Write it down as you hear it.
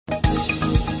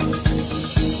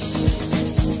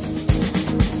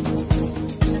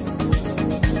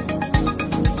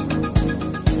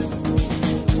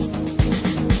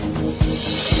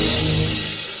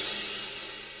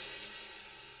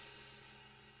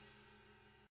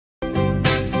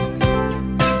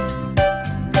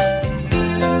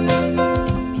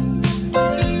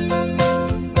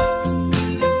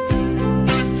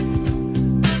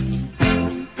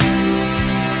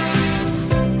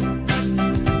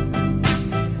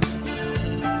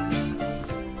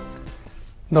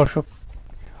দর্শক,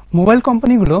 মোবাইল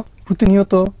কোম্পানিগুলো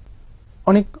প্রতিনিয়ত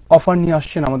অনেক অফার নিয়ে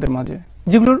আসছেন আমাদের মাঝে,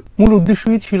 যেগুলোর মূল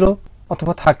উদ্দেশ্যই ছিল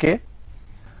অথবা থাকে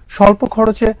স্বল্প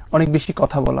খরচে অনেক বেশি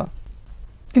কথা বলা।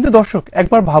 কিন্তু দর্শক,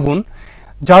 একবার ভাবুন,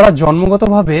 যারা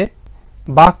জন্মগতভাবে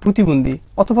বাক প্রতিবন্ধী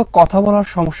অথবা কথা বলার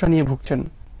সমস্যা নিয়ে ভুগছেন,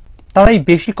 তারাই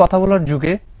বেশি কথা বলার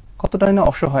যুগে কতটাই না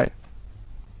অসহায়।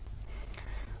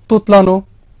 তোতলানো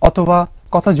অথবা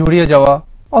কথা জড়িয়ে যাওয়া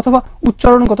অথবা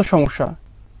উচ্চারণগত সমস্যা,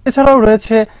 এছাড়াও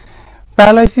রয়েছে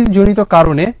প্যারালাইসিস জনিত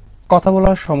কারণে কথা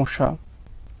বলার সমস্যা।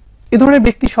 এ ধরনের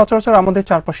ব্যক্তি সচরাচর আমাদের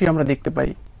চারপাশেই আমরা দেখতে পাই।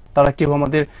 তারা কেউ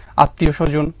আমাদের আত্মীয়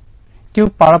স্বজন, কেউ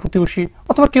পাড়া প্রতিবেশী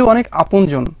অথবা কেউ অনেক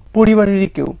আপনজন, পরিবারেরই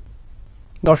কেউ।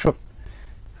 দর্শক,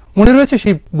 মনে রয়েছে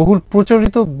সেই বহুল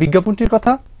প্রচলিত বিজ্ঞাপনটির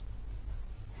কথা?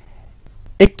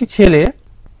 একটি ছেলে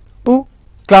ও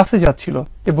ক্লাসে যাচ্ছিল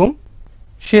এবং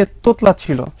সে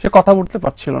তোতলাচ্ছিল, সে কথা বলতে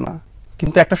পারছিল না।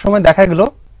 কিন্তু একটা সময় দেখা গেল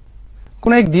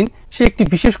কোনো একদিন সে একটি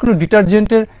বিশেষ কোনো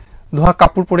ডিটারজেন্টের ধোয়া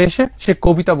কাপড় পরে এসে সে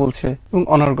কবিতা বলছে এবং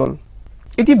অনর্গল।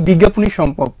 এটি বিজ্ঞাপনই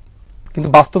সম্ভব, কিন্তু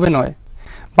বাস্তবে নয়।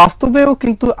 বাস্তবেও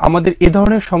কিন্তু আমাদের এ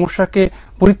ধরনের সমস্যাকে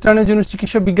পরিত্রাণের জন্য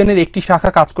চিকিৎসা বিজ্ঞানের একটি শাখা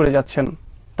কাজ করে যাচ্ছেন।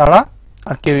 তারা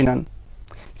আর কেউই নন,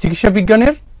 চিকিৎসা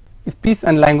বিজ্ঞানের speech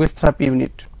and language therapy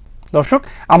unit. দর্শক,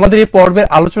 আমাদের এই পর্বের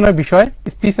আলোচনার বিষয়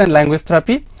স্পিচ অ্যান্ড ল্যাঙ্গুয়েজ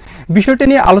থেরাপি। বিষয়টি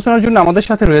নিয়ে আলোচনার জন্য আমাদের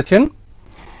সাথে রয়েছেন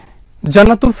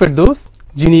জান্নাতুল ফেরদৌস,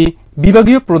 যিনি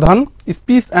বিভাগীয় প্রধান,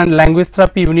 speech and language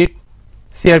therapy unit,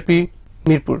 CRP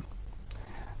Mirpur.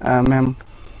 Ma'am,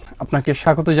 আপনাকে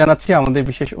স্বাগত জানাচ্ছি আমাদের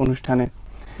বিশেষ অনুষ্ঠানে।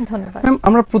 ধন্যবাদ ম্যাম,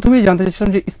 আমরা প্রথমেই জানতে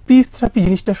চাইছিলাম যে স্পিচ থেরাপি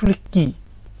জিনিসটা আসলে কি?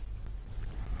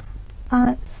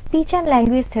 স্পিচ অ্যান্ড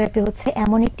ল্যাঙ্গুয়েজ থেরাপি হচ্ছে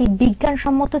এমন একটি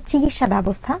বিজ্ঞানসম্মত চিকিৎসা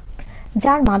ব্যবস্থা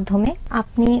যার মাধ্যমে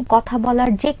আপনি কথা বলার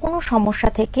যে কোনো সমস্যা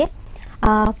থেকে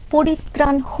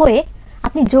পরিত্রাণ হয়ে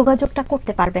আপনি যোগাযোগটা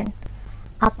করতে পারবেন।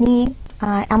 আপনি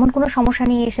এমন কোনো সমস্যা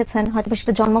নিয়ে এসেছেন, হয়তো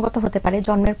সেটা জন্মগত হতে পারে,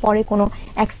 জন্মের পরে কোনো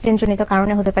অ্যাক্সিডেন্টজনিত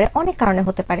কারণে হতে পারে, অনেক কারণে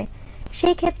হতে পারে।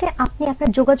 সেই ক্ষেত্রে আপনি আপনার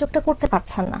যোগাযোগটা করতে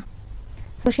পারছেন না।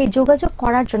 তো সেই যোগাযোগ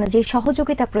করার জন্য যে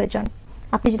সহযোগিতা প্রয়োজন,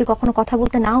 আপনি যদি কখনো কথা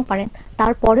বলতে নাও পারেন,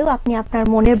 তারপরেও আপনি আপনার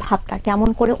মনের ভাবটা কেমন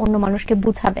করে অন্য মানুষকে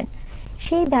বুঝাবেন,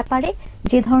 সেই ব্যাপারে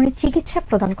যে ধরনের চিকিৎসা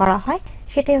প্রদান করা হয়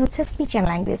সেটাই হচ্ছে speech and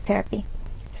language therapy.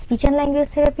 Speech and language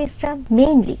থেরাপিস্টরা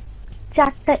mainly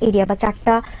 4টা এরিয়া বা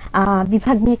 4টা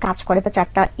বিভাগ নিয়ে কাজ করে বা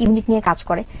 4টা ইউনিট নিয়ে কাজ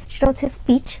করে। সেটা হচ্ছে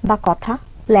স্পিচ বা কথা,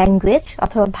 ল্যাঙ্গুয়েজ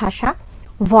অথবা ভাষা,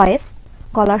 ভয়েস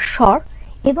গলার স্বর,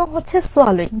 এবং হচ্ছে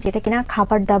সোয়ালোইং, যেটা কিনা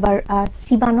খাবার দাবার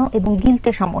চিবানো এবং গিলতে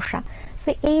সমস্যা। সো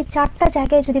এই 4টা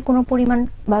জায়গায় যদি কোনো পরিমাণ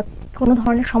বা কোনো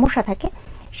ধরনের সমস্যা থাকে,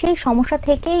 সেই সমস্যা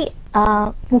থেকেই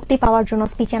মুক্তি পাওয়ার জন্য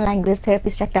স্পিচ অ্যান্ড ল্যাঙ্গুয়েজ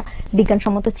থেরাপিস্ট একটা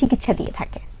বিজ্ঞানসম্মত চিকিৎসা দিয়ে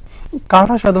থাকে।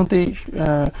 কারা সাধারণত এই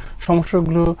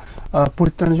সমস্যাগুলো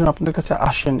পরিত্রাণের জন্য আপনাদের কাছে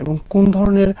আসেন এবং কোন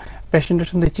ধরনের পেশেন্টের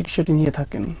সঙ্গে এই চিকিৎসাটি নিয়ে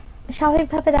থাকেন?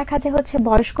 স্বাভাবিকভাবে দেখা যায় হচ্ছে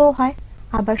বয়স্কও হয়,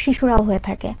 আবার শিশুরাও হয়ে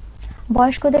থাকে।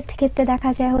 বয়স্কদের ক্ষেত্রে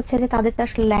দেখা যায় হচ্ছে যে তাদের তো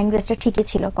আসলে ল্যাঙ্গুয়েজটা ঠিকই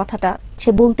ছিল, কথাটা সে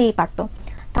বলতেই পারতো।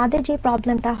 তাদের যে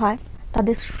প্রবলেমটা হয়,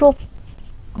 তাদের স্ট্রোক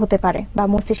হতে পারে বা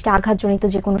মস্তিষ্কে আঘাতজনিত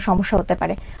যে কোনো সমস্যা হতে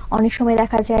পারে। অনেক সময়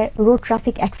দেখা যায় রোড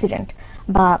ট্রাফিক অ্যাক্সিডেন্ট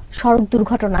বা সড়ক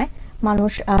দুর্ঘটনায়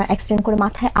মানুষ অ্যাক্সিডেন্ট করে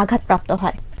মাথায় আঘাতপ্রাপ্ত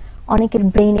হয়। অনেকের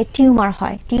ব্রেইনে টিউমার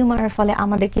হয়, টিউমারের ফলে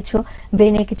আমাদের কিছু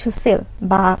ব্রেইনের কিছু সেল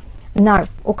বা নার্ভ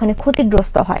ওখানে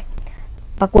ক্ষতিগ্রস্ত হয়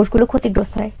বা কোষগুলো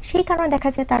ক্ষতিগ্রস্ত হয়। সেই কারণে দেখা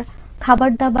যায় তার খাবার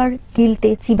দাবার গিলতে,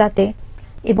 চিবাতে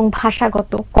এবং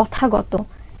ভাষাগত, কথাগত,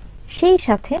 সেই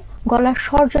সাথে গলার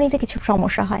স্বরজনিত কিছু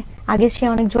সমস্যা হয়। আগে সে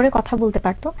অনেক জোরে কথা বলতে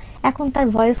পারতো, এখন তার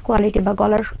ভয়েস কোয়ালিটি বা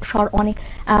গলার স্বর অনেক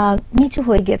নিচু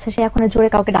হয়ে গেছে, সে এখন জোরে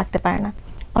কাউকে ডাকতে পারে না।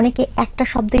 অনেকে একটা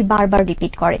শব্দই বারবার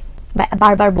রিপিট করে বা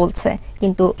বারবার বলছে,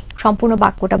 কিন্তু সম্পূর্ণ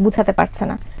বাক্যটা বুঝাতে পারছে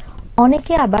না।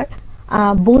 অনেকে আবার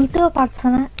বলতেও পারছে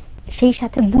না, সেই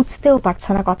সাথে বুঝতেও পারছে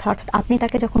না কথা, অর্থাৎ আপনি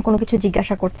তাকে যখন কোনো কিছু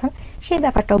জিজ্ঞাসা করছেন সেই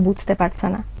ব্যাপারটাও বুঝতে পারছে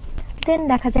না। দেন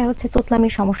দেখা যায় হচ্ছে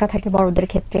তোতলামির সমস্যা থাকে বড়দের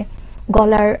ক্ষেত্রে।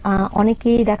 গলার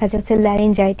অনেকেই দেখা যাচ্ছে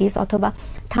ল্যারিঞ্জাইটিস অথবা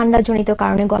ঠান্ডাজনিত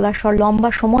কারণে গলার স্বর লম্বা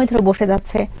সময় ধরে বসে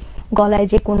যাচ্ছে। গলায়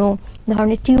যে কোনো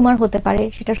ধরনের টিউমার হতে পারে,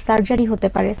 সেটার সার্জারি হতে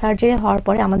পারে। সার্জারি হওয়ার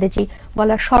পরে আমাদের যে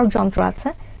গলার স্বর যন্ত্র আছে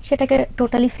সেটাকে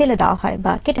টোটালি ফেলে দেওয়া হয়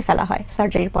বা কেটে ফেলা হয়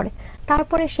সার্জারির পরে।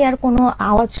 তারপরে সে আর কোনো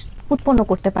আওয়াজ উৎপন্ন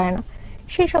করতে পারে না।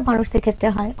 সেই সব মানুষদের ক্ষেত্রে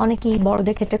হয়। অনেকেই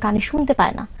বড়দের ক্ষেত্রে কানে শুনতে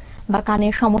পায় না বা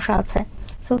কানের সমস্যা আছে।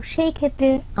 সো সেই ক্ষেত্রে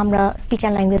আমরা স্পিচ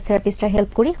অ্যান্ড ল্যাঙ্গুয়েজ থেরাপিস্টরা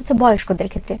হেল্প করি হচ্ছে বয়স্কদের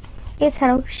ক্ষেত্রে।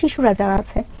 এছাড়াও শিশুরা যারা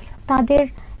আছে তাদের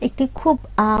একটি খুব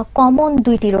কমন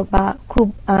 2টি রোগ বা খুব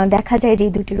দেখা যায় যে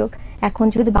 2টি রোগ, এখন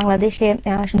যেহেতু বাংলাদেশে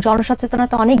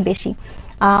জনসচেতনতা অনেক বেশি,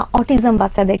 অটিজম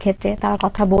বাচ্চাদের ক্ষেত্রে তারা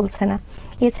কথা বলছে না।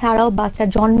 এছাড়াও বাচ্চার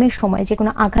জন্মের সময় যে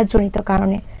কোনো আঘাতজনিত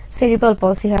কারণে সেরিব্রাল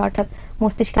পলসি হয়, অর্থাৎ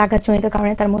মস্তিষ্কে আঘাতজনিত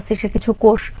কারণে তার মস্তিষ্কের কিছু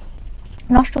কোষ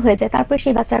নষ্ট হয়ে যায়, তারপরে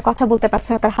সেই বাচ্চার কথা বলতে পারছে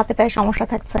না, তার হাতে পায়ে সমস্যা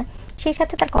থাকছে, সেই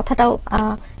সাথে তার কথাটাও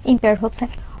ইম্পেয়ার হচ্ছে।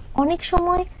 অনেক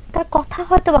সময় তার কথা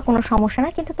হয়তো বা কোনো সমস্যা না,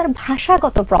 কিন্তু তার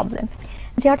ভাষাগত প্রবলেম,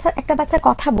 যে অর্থাৎ একটা বাচ্চা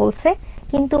কথা বলছে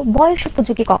কিন্তু বয়স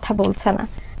উপযোগী কথা বলছে না,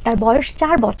 তার বয়স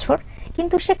 4 বছর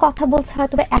কিন্তু সে কথা বলছে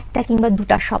হয়তো বা একটা কিংবা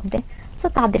দুটা শব্দে। সো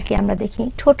তাদেরকে আমরা দেখি।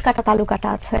 ঠোঁট কাটা তালু কাটা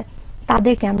আছে,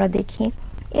 তাদেরকে আমরা দেখি।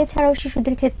 এছাড়াও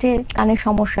শিশুদের ক্ষেত্রে কানের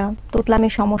সমস্যা,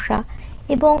 তোতলামের সমস্যা,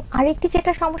 এবং আরেকটি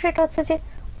যেটা সমস্যা এটা হচ্ছে যে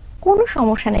কোনো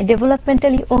সমস্যা নেই,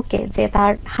 ডেভেলপমেন্টালি ওকে, যে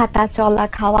তার হাঁটা চলা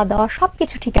খাওয়া দাওয়া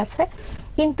সবকিছু ঠিক আছে,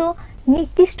 কিন্তু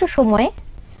নির্দিষ্ট সময়ে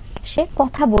সে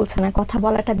কথা বলছে না, কথা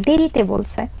বলাটা দেরিতে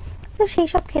বলছে। তো সেই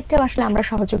সব ক্ষেত্রে আসলে আমরা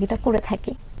সহযোগিতা করে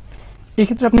থাকি। এই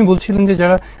ক্ষেত্রে আপনি বলছিলেন যে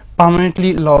যারা পার্মানেন্টলি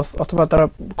লস অথবা তারা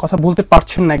কথা বলতে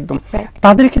পারছেন না একদম, Right.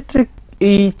 তাদের ক্ষেত্রে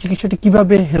এই চিকিৎসাটি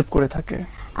কিভাবে হেল্প করে থাকে?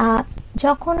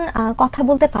 যখন কথা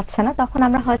বলতে পারছে না, তখন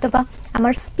আমরা হয়তো বা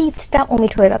আমার স্পিচটা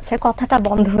ওমিট হয়ে যাচ্ছে, কথাটা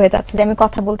বন্ধ হয়ে যাচ্ছে, যে আমি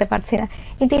কথা বলতে পারছি না।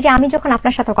 কিন্তু এই যে আমি যখন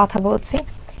আপনার সাথে কথা বলছি,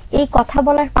 এই কথা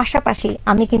বলার পাশাপাশি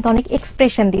আমি কিন্তু অনেক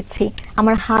এক্সপ্রেশন দিচ্ছি,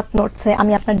 আমার হাত নড়ছে,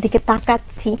 আমি আপনার দিকে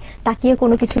তাকাচ্ছি, তাকিয়ে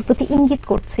কোনো কিছুর প্রতি ইঙ্গিত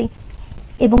করছি।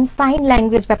 এবং সাইন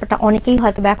ল্যাঙ্গুয়েজ ব্যাপারটা অনেকেই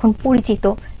হয়তো বা এখন পরিচিত,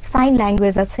 সাইন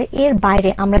ল্যাঙ্গুয়েজ আছে। এর বাইরে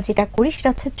আমরা যেটা করি সেটা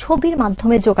হচ্ছে ছবির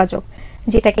মাধ্যমে যোগাযোগ,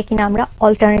 যেটাকে কিনা আমরা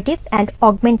অল্টারনেটিভ অ্যান্ড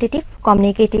অগমেন্টেটিভ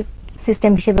কমিউনিকেটিভ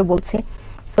সিস্টেম হিসেবে বলছি।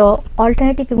 সো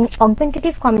অল্টারনেটিভ এবং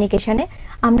অগমেন্টেটিভ কমিউনিকেশনে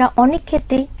আমরা অনেক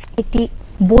ক্ষেত্রেই একটি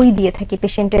বই দিয়ে থাকি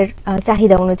পেশেন্টের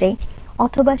চাহিদা অনুযায়ী,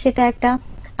 অথবা সেটা একটা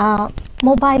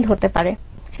মোবাইল হতে পারে,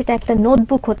 সেটা একটা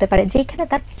নোটবুক হতে পারে, যেখানে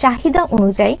তার চাহিদা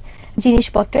অনুযায়ী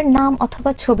জিনিসপত্রের নাম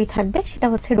অথবা ছবি থাকবে। সেটা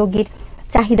হচ্ছে রোগীর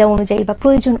চাহিদা অনুযায়ী বা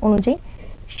প্রয়োজন অনুযায়ী।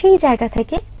 সেই জায়গা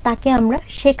থেকে তাকে আমরা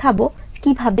শেখাবো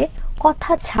কিভাবে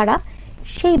কথা ছাড়া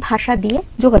সেই ভাষা দিয়ে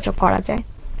যোগাযোগ করা যায়।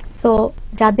 সো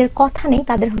যাদের কথা নেই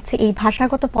তাদের হচ্ছে এই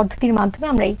ভাষাগত পদ্ধতির মাধ্যমে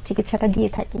আমরা এই চিকিৎসাটা দিয়ে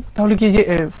থাকি। তাহলে কি যে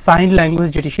সাইন ল্যাঙ্গুয়েজ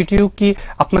যেটি, সেটিও কি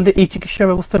আপনাদের এই চিকিৎসা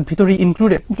ব্যবস্থার ভিতরেই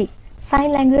ইনক্লুডেড? জি, সাইন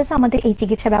ল্যাঙ্গুয়েজ আমাদের এই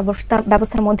চিকিৎসা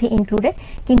ব্যবস্থার মধ্যে ইনক্লুডেড।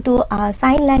 কিন্তু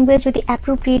সাইন ল্যাঙ্গুয়েজ যদি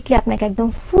অ্যাপ্রোপ্রিয়েটলি আপনাকে একদম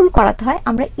ফুল করাতে হয়,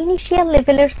 আমরা ইনিশিয়াল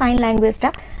লেভেলের sign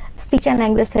ল্যাঙ্গুয়েজটা speech and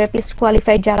language therapist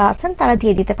qualified যারা আছেন তারা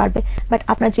দিয়ে দিতে পারবে। বাট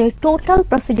আপনার যদি টোটাল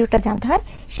প্রসিডিউরটা জানতে হয়,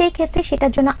 সেই ক্ষেত্রে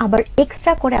সেটার জন্য আবার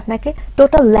এক্সট্রা করে আপনাকে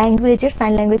টোটাল ল্যাঙ্গুয়েজের,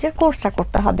 সাইন ল্যাঙ্গুয়েজের কোর্সটা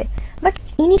করতে হবে। But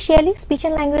initially speech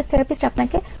and language therapist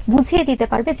আপনাকে বুঝিয়ে দিতে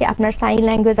পারবে যে আপনার সাইন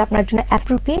ল্যাঙ্গুয়েজ আপনার জন্য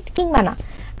অ্যাপ্রোপ্রিয়েট কিংবা না।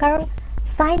 কারণ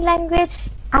সাইন ল্যাঙ্গুয়েজ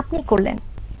আপনি করলেন,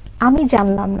 আমি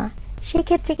জানলাম না, সেই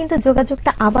ক্ষেত্রে কিন্তু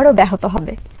যোগাযোগটা আবারও ব্যাহত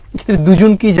হবে। এক্ষেত্রে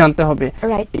দুজনকেই জানতে হবে।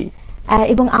 রাইট।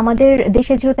 এবং আমাদের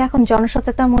দেশে যেহেতু এখন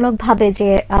জনসচেতনমূলক ভাবে যে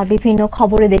বিভিন্ন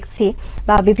খবরে দেখছি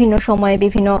বা বিভিন্ন সময়ে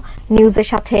বিভিন্ন নিউজের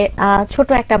সাথে ছোট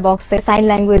একটা বক্সে সাইন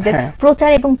ল্যাঙ্গুয়েজের প্রচার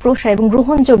এবং প্রসার এবং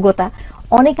গ্রহণযোগ্যতা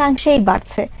অনেকাংশেই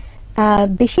বাড়ছে।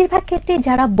 বেশিরভাগ ক্ষেত্রে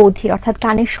যারা বধির অর্থাৎ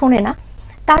কানে শোনে না,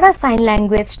 তারা সাইন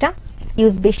ল্যাঙ্গুয়েজটা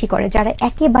ইউজ বেশি করে। যারা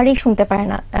একেবারেই শুনতে পারে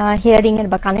না, হিয়ারিং এর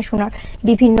বা কানে শোনার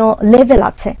বিভিন্ন লেভেল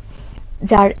আছে,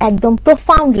 যার একদম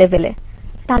প্রোফাউন্ড লেভেলে,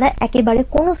 তারা একেবারে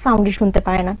কোনো সাউন্ডই শুনতে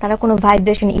পারে না, তারা কোনো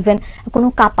ভাইব্রেশন, ইভেন কোনো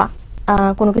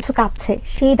কোনো কিছু কাঁপছে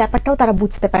সেই ব্যাপারটাও তারা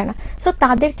বুঝতে পারে না। সো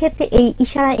তাদের ক্ষেত্রে এই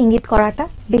ইশারা ইঙ্গিত করাটা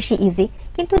বেশি ইজি।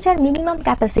 কিন্তু যার মিনিমাম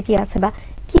ক্যাপাসিটি আছে বা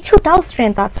কিছুটাও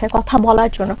স্ট্রেংথ আছে কথা বলার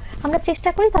জন্য, আমরা চেষ্টা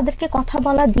করি তাদেরকে কথা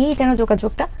বলা দিয়েই যেন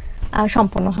যোগাযোগটা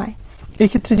সম্পন্ন হয়। এই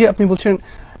ক্ষেত্রে যে আপনি বলছেন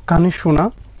কানে শোনা,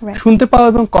 শুনতে পাওয়া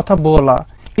এবং কথা বলা,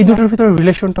 এই দুটোর ভিতরে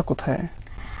রিলেশনটা কোথায়?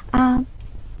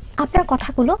 আপনার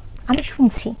কথাগুলো আমি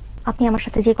শুনছি, আপনি আমার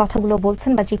সাথে যে কথাগুলো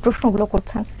বলছেন বা যে প্রশ্নগুলো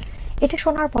করছেন, এটা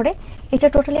শোনার পরে এটা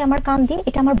টোটালি আমার কান দিয়ে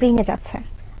এটা আমার ব্রেনে যাচ্ছে,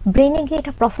 ব্রেনে গিয়ে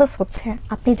এটা প্রসেস হচ্ছে।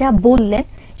 আপনি যা বললেন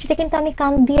সেটা কিন্তু আমি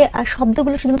কান দিয়ে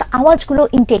শব্দগুলো, শুধুমাত্র আওয়াজগুলো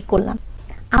ইনটেক করলাম।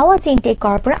 আওয়াজ ইনটেক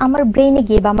করার পরে আমার ব্রেনে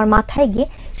গিয়ে বা আমার মাথায় গিয়ে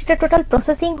সেটা টোটাল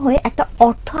প্রসেসিং হয়ে একটা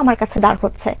অর্থ আমার কাছে দাঁড়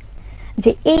হচ্ছে,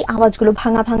 যে এই আওয়াজগুলো,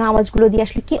 ভাঙা ভাঙা আওয়াজগুলো দিয়ে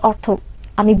আসলে কি অর্থ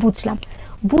আমি বুঝলাম।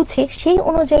 বুঝে সেই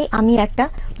অনুযায়ী আমি একটা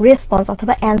রেসপন্স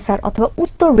অথবা অ্যান্সার অথবা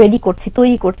উত্তর রেডি করছি,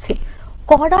 তৈরি করছি।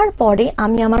 করার পরে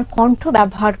আমি আমার কণ্ঠ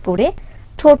ব্যবহার করে,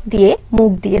 ঠোঁট দিয়ে,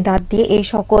 মুখ দিয়ে, দাঁত দিয়ে, এই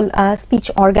সকল স্পিচ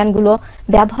অর্গানগুলো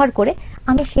ব্যবহার করে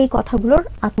আমি সেই কথাগুলোর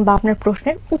বা আপনার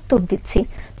প্রশ্নের উত্তর দিচ্ছি।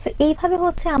 সো এইভাবে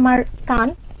হচ্ছে আমার কান,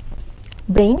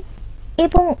 ব্রেইন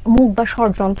এবং মুখ বা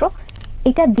স্বরযন্ত্র,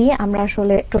 এটা দিয়ে আমরা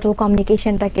আসলে টোটাল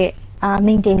কমিউনিকেশনটাকে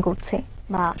মেনটেন করছি।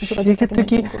 সেক্ষেত্রে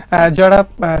কি যারা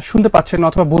শুনতে পাচ্ছেন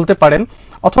অথবা বলতে পারেন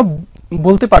অথবা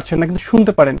বলতে পারছেন না কিন্তু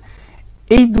শুনতে পারেন,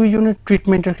 এই দুইজনের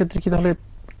ট্রিটমেন্টের ক্ষেত্রে কি তাহলে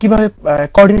কিভাবে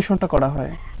কোঅর্ডিনেশনটা করা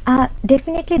হয়?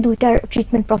 ডেফিনেটলি দুইটার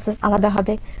ট্রিটমেন্ট প্রসেস আলাদা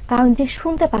হবে। কারণ যে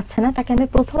শুনতে পাচ্ছে না তাকে আমি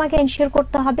প্রথম আগে এনশিওর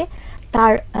করতে হবে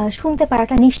তার শুনতে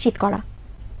পারাটা নিশ্চিত করা,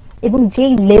 এবং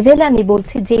যেই লেভেলে আমি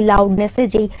বলছি, যেই লাউডনেসে,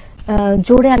 যেই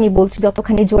জোরে আমি বলছি,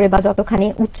 যতখানি জোরে বা যতখানি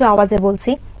উচ্চ আওয়াজে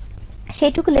বলছি,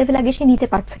 সেইটুকু লেভেল আগে সে নিতে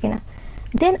পারছে কিনা।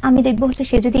 দেন আমি দেখবো হচ্ছে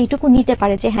সে যদি এইটুকু নিতে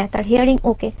পারে যে হ্যাঁ তার হিয়ারিং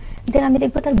ওকে, দেন আমি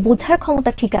দেখবো তার বোঝার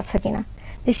ক্ষমতা ঠিক আছে কিনা,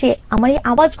 যে সে আমার এই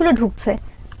আওয়াজগুলো ঢুকছে,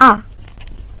 আ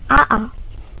আ আ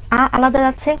আ আলাদা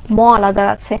যাচ্ছে, ম আলাদা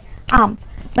যাচ্ছে, আম,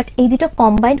 বাট এই দুটো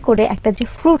কম্বাইন করে একটা যে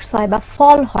ফ্রুটস হয় বা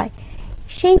ফল হয়,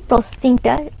 সেই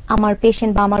প্রসেসিংটা আমার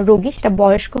পেশেন্ট বা আমার রোগী, সেটা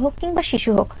বয়স্ক হোক কিংবা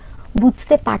শিশু হোক,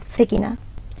 বুঝতে পারছে কিনা।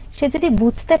 সে যদি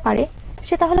বুঝতে পারে,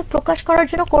 সে তাহলে প্রকাশ করার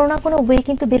জন্য কোনো না কোনো ওয়ে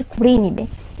কিন্তু বের করেই নিবে।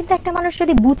 কিন্তু একটা মানুষ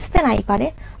যদি বুঝতে নাই পারে,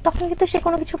 তখন কিন্তু সে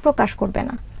কোনো কিছু প্রকাশ করবে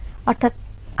না। অর্থাৎ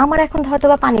আমার এখন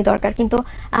হয়তোবা পানি দরকার, কিন্তু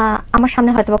আমার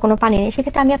সামনে হয়তোবা কোনো পানি নেই,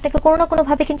 সেক্ষেত্রে আমি আপনাকে কোনো না কোনো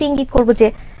ভাবে কিন্তু ইঙ্গিত করবো যে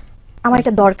আমার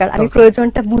এটা দরকার, আমি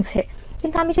প্রয়োজনটা বুঝে।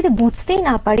 কিন্তু আমি যদি বুঝতেই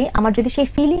না পারি, আমার যদি সেই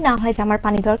ফিলই না হয় যে আমার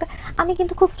পানি দরকার, আমি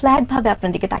কিন্তু খুব ফ্ল্যাট ভাবে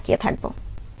আপনার দিকে তাকিয়ে থাকবো।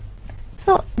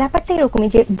 সো ব্যাপারটা এরকমই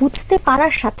যে বুঝতে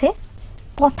পারার সাথে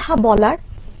কথা বলার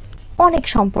অনেক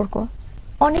সম্পর্ক।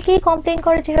 অনেকেই কমপ্লেন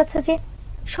করে যে হচ্ছে যে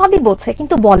সবই বোঝে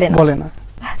কিন্তু বলে না। বলে না।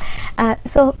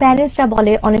 সো প্যারেন্টসরা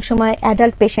বলে অনেক সময়,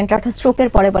 অ্যাডাল্ট পেশেন্ট অর্থাৎ স্ট্রোকের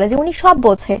পরে বলে যে উনি সব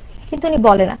বোঝে কিন্তু উনি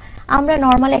বলে না। আমরা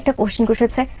নর্মালি একটা কোশ্চেন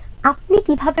করেছে, আপনি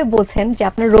কিভাবে বোঝেন যে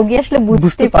আপনার রোগী আসলে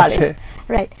বুঝতে পারে?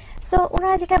 রাইট। সো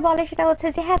ওনারা যেটা বলে সেটা হচ্ছে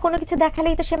যে হ্যাঁ, কোনো কিছু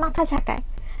দেখালেই তো সে মাথা ঝাঁকায়,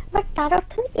 বাট তার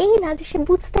অর্থ এই না যে সে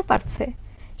বুঝতে পারছে।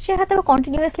 সে হয়তো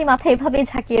কন্টিনিউয়াসলি মাথা এভাবেই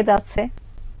ঝাঁকিয়ে যাচ্ছে,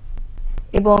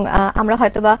 এবং আমরা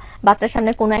হয়তোবা বাচ্চার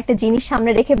সামনে কোনো একটা জিনিস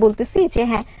সামনে রেখে বলতেছি যে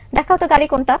হ্যাঁ দেখাও তো গাড়ি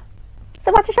কোনটা, সো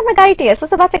বাচ্চার সামনে গাড়িটি আছে,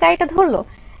 সো বাচ্চা গাড়িটা ধরলো।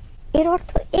 এর অর্থ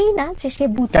এই না যে সে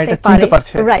বুঝতে পারে,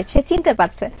 রাইট, সে চিনতে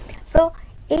পারছে। সো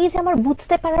এই যে আমার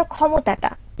বুঝতে পারার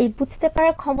ক্ষমতাটা, এই বুঝতে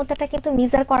পারার ক্ষমতাটা কিন্তু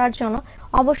মেজার করার জন্য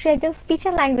অবশ্যই একজন স্পিচ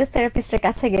অ্যান্ড ল্যাঙ্গুয়েজ থেরাপিস্টের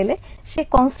কাছে গেলে সে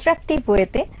কনস্ট্রাকটিভ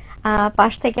ওয়েতে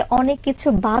পাশ থেকে অনেক কিছু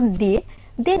বাদ দিয়ে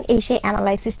দেন এই সে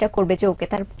অ্যানালাইসিসটা করবে যে ওকে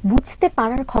তার বুঝতে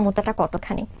পারার ক্ষমতাটা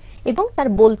কতখানি, এবং তার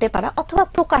বলতে পারা অথবা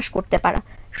প্রকাশ করতে পারা।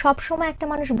 সব সময় একটা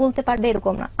মানুষ বলতে পারবে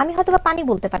এরকম না। আমি হয়তো বা পানি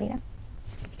বলতে পারি না,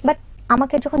 বাট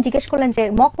আমাকে যখন জিজ্ঞেস করলেন যে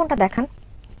মগ কোনটা দেখান,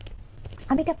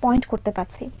 আমি এটা পয়েন্ট করতে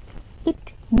পারছি, ইট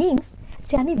মিনস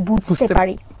যে আমি বুঝতে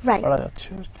পারি, রাইট।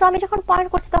 সো আমি যখন পয়েন্ট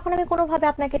করছি তখন আমি কোনোভাবে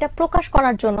আপনাকে এটা প্রকাশ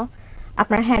করার জন্য,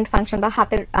 আপনার হ্যান্ড ফাংশন বা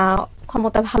হাতের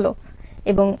ক্ষমতা ভালো,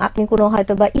 এবং আপনি কোনো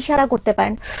হয়তো বা ইশারা করতে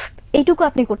পারেন, এইটুকু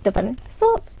আপনি করতে পারেন। সো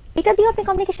এটা দিয়ে আপনি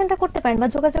কমিউনিকেশনটা করতে পারেন বা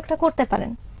যোগাযোগটা করতে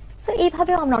পারেন। সো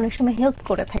এইভাবেও আমরা অনেক সময় হেল্প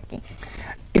করে থাকি।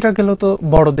 এটা গেল তো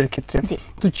বড়দের ক্ষেত্রে।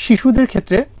 তো শিশুদের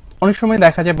ক্ষেত্রে অনেক সময়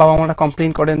দেখা যায় বাবা মারা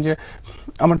কমপ্লেইন করেন যে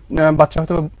আমার বাচ্চা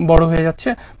হয়তো বড় হয়ে যাচ্ছে,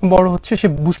 বড় হচ্ছে, সে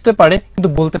বুঝতে পারে কিন্তু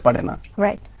বলতে পারে না,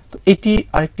 রাইট। তো এটি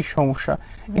আরেকটি সমস্যা।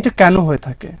 এটা কেন হয়ে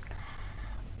থাকে?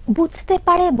 বুঝতে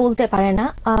পারে বলতে পারে না,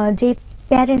 যে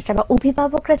প্যারেন্টসরা বা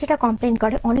অভিভাবকরা যেটা কমপ্লেইন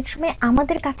করে, অনেক সময়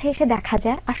আমাদের কাছে এসে দেখা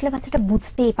যায় আসলে বাচ্চাটা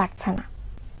বুঝতেই পারছে না,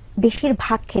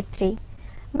 বেশিরভাগ ক্ষেত্রেই।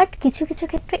 বাট কিছু কিছু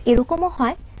ক্ষেত্রে এরকমও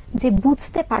হয় যে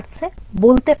বুঝতে পারছে,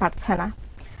 বলতে পারছে না।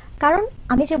 কারণ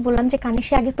আমি যে বললাম যে কানে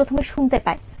সে আগে প্রথমে শুনতে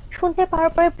পায়, শুনতে পাওয়ার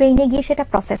পরে ব্রেইনে গিয়ে সেটা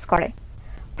প্রসেস করে,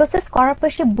 প্রসেস করার পর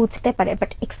সে বুঝতে পারে,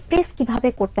 বাট এক্সপ্রেস কিভাবে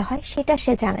করতে হয় সেটা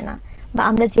সে জানে না। বা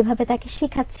আমরা যেভাবে তাকে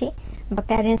শিখাচ্ছি, বা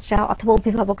প্যারেন্টসরা অথবা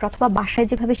অভিভাবকরা অথবা বাসায়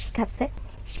যেভাবে শিখাচ্ছে,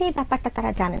 সেই ব্যাপারটা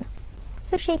তারা জানে না।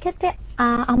 সো সেই ক্ষেত্রে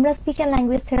আমরা স্পিচ অ্যান্ড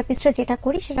ল্যাঙ্গুয়েজ থেরাপিস্টরা যেটা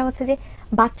করি সেটা হচ্ছে যে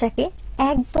বাচ্চাকে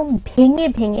একদম ভেঙে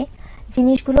ভেঙে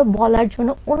জিনিসগুলো বলার জন্য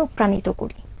অনুপ্রাণিত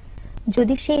করি।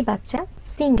 যদি সেই বাচ্চা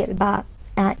সিঙ্গেল বা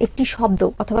একটি শব্দ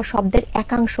অথবা শব্দের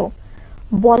একাংশ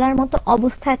বলার মতো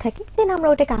অবস্থায় থাকে, দেন আমরা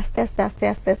ওটাকে আস্তে আস্তে আস্তে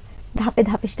আস্তে ধাপে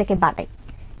ধাপে সেটাকে বাড়াই।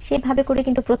 সেইভাবে করে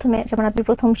কিন্তু প্রথমে, যেমন আপনি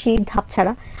প্রথম সিঁড়ির ধাপ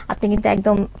ছাড়া আপনি কিন্তু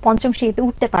একদম পঞ্চম সিঁড়িতে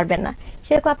উঠতে পারবেন না,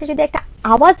 সেরকম আপনি যদি একটা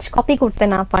আওয়াজ কপি করতে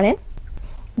না পারেন,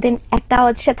 দেন একটা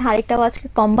আওয়াজের সাথে আরেকটা আওয়াজকে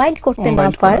কম্বাইন করতে না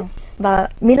পারেন বা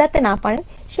মিলাতে না পারেন,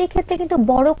 সেই ক্ষেত্রে কিন্তু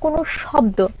বড় কোনো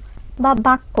শব্দ বা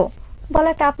বাক্য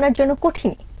বলাটা আপনার জন্য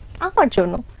কঠিন। আমার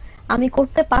জন্য, আমি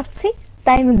করতে পারছি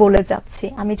তাই আমি বলে যাচ্ছি।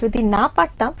 আমি যদি না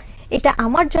পারতাম, এটা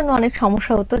আমার জন্য অনেক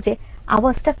সমস্যা হতো যে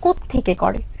আওয়াজটা কোত্থেকে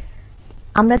করে।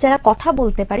 আমরা যারা কথা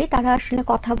বলতে পারি তারা আসলে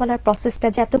কথা বলার প্রসেসটা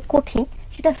যে এত কঠিন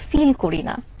সেটা ফিল করি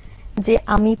না, যে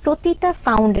আমি প্রতিটা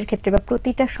সাউন্ডের ক্ষেত্রে বা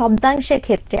প্রতিটা শব্দাংশের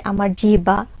ক্ষেত্রে আমার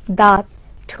জিহ্বা, দাঁত,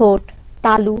 ঠোঁট,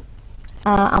 তালু,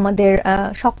 আমাদের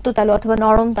শক্ত তালু অথবা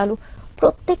নরম তালু,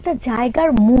 প্রত্যেকটা জায়গার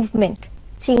মুভমেন্ট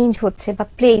চেঞ্জ হচ্ছে বা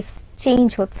প্লেস চেঞ্জ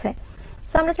হচ্ছে।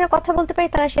 সো আমরা যারা কথা বলতে পারি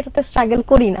তারা সেটাতে স্ট্রাগল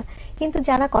করি না, কিন্তু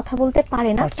যারা কথা বলতে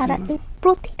পারে না তারা এই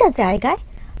প্রতিটা জায়গায়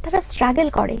তারা স্ট্রাগল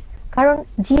করে। কারণ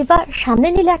জিহ্বা সামনে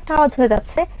নিলে একটা আওয়াজ হয়ে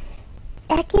যাচ্ছে,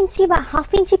 1 ইঞ্চি বা হাফ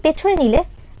ইঞ্চি পেছনে নিলে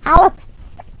আওয়াজ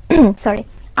সরি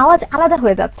আওয়াজ আলাদা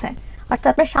হয়ে যাচ্ছে। অর্থাৎ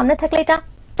আপনার সামনে থাকলে এটা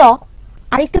ত,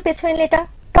 আর একটু পেছনে নিলে এটা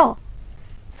ট।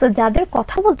 সো যাদের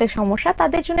কথা বলতে সমস্যা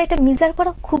তাদের জন্য এটা মেজার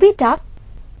করা খুবই টাফ,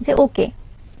 যে ওকে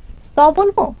ত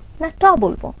বলবো না ট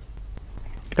বলবো,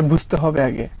 এটা বুঝতে হবে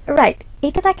আগে। রাইট,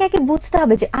 এটা তাকে আগে বুঝতে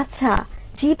হবে যে আচ্ছা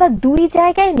জিহ্বা 2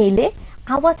 জায়গায় নিলে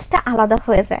আওয়াজটা আলাদা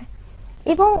হয়ে যায়।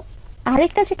 এবং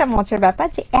আরেকটা যেটা মজার ব্যাপার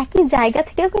যে একই জায়গা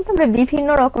থেকেও কিন্তু আমরা বিভিন্ন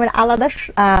রকমের আলাদা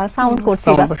সাউন্ড করছি,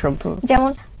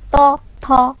 যেমন ত, থ,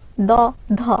 দ,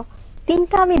 ধ,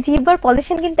 তিনটা আমি জিহ্বার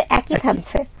পজিশন কিন্তু একই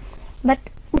থাকছে, বাট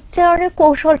উচ্চারণের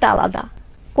কৌশলটা আলাদা।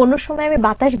 কোনো সময় আমি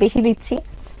বাতাস বেশি দিচ্ছি,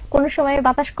 কোনো সময় আমি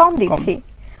বাতাস কম দিচ্ছি,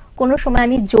 কোনো সময়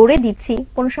আমি জোরে দিচ্ছি,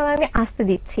 কোনো সময় আমি আস্তে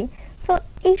দিচ্ছি। সো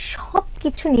এই সব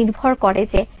কিছু নির্ভর করে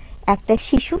যে একটা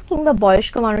শিশু কিংবা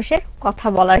বয়স্ক মানুষের কথা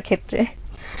বলার ক্ষেত্রে।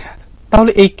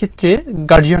 তাহলে এই ক্ষেত্রে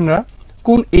গার্জিয়ানরা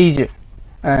কোন এইজে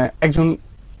একজন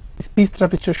স্পিচ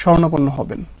থেরাপিস্টের শরণাপন্ন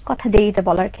হবেন? কথা দেরিতে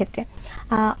বলার ক্ষেত্রে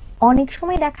অনেক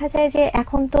সময় দেখা যায় যে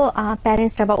এখন তো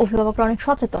প্যারেন্টসরা বা অভিভাবকরা অনেক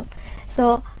সচেতন, সো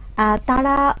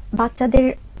তারা বাচ্চাদের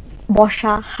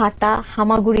বসা, হাঁটা,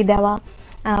 হামাগুড়ি দেওয়া,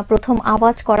 প্রথম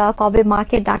আওয়াজ করা, কবে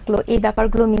মাকে ডাকলো, এই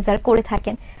ব্যাপারগুলো মেজার করে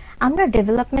থাকেন। আমরা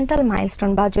ডেভেলপমেন্টাল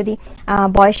মাইলস্টোন বা যদি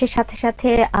বয়সের সাথে সাথে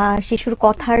শিশুর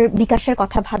কথার বিকাশের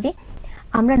কথা ভাবি,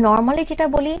 আমরা নর্মালি যেটা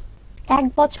বলি 1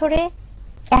 বছরে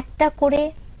একটা করে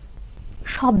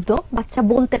শব্দ বাচ্চা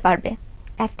বলতে পারবে।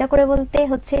 একটা করে বলতে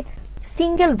হচ্ছে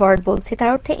সিঙ্গেল ওয়ার্ড বলছি, তার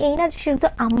অর্থে এই না যে সে শুধু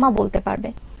আম্মা বলতে পারবে,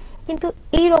 কিন্তু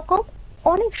এই রকম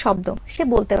অনেক শব্দ সে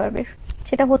বলতে পারবে।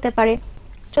 সেটা হতে পারে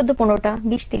 14-15টা,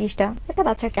 20-30টা, এটা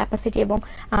বাচ্চার ক্যাপাসিটি এবং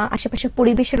আশেপাশের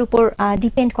পরিবেশের উপর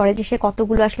ডিপেন্ড করে যে সে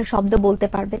কতগুলো আসলে শব্দ বলতে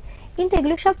পারবে। কিন্তু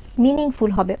এগুলো সব মিনিংফুল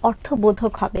হবে,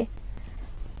 অর্থবোধক হবে।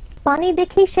 পানি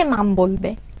দেখেই সে মাম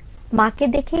বলবে, মাকে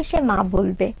দেখেই সে মা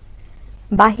বলবে,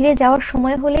 বাহিরে যাওয়ার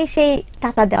সময় হলেই সেই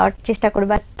টাটা দেওয়ার চেষ্টা করবে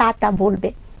বা টাটা বলবে।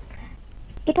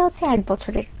 এটা হচ্ছে 1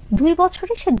 বছরের। 2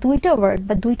 বছরে সে 2টা ওয়ার্ড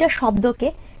বা 2টা শব্দকে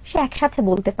সে একসাথে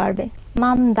বলতে পারবে।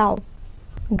 মাম দাও,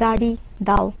 গাড়ি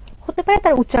দাও, হতে পারে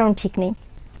তার উচ্চারণ ঠিক নেই,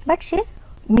 বাট সে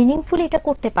মিনিংফুলি এটা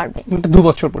করতে পারবে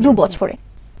 2 বছরে।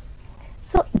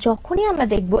 সো যখনই আমরা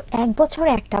দেখব 1 বছরে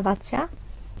একটা বাচ্চা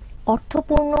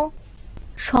অর্থপূর্ণ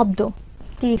শব্দ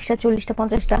 30টা, 40টা,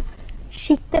 50টা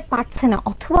শিখতে পারছে না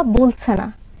অথবা বলছে না,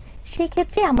 সেই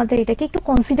ক্ষেত্রে আমাদের এটাকে একটু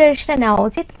কনসিডারেশনে নেওয়া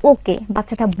উচিত। ওকে,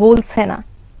 বাচ্চাটা বলছে না।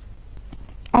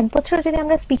 1 বছর যদি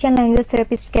আমরা স্পিচ অ্যান্ড ল্যাঙ্গুয়েজ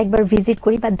থেরাপিস্টকে একবার ভিজিট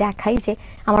করি বা দেখাই যে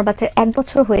আমার বাচ্চার 1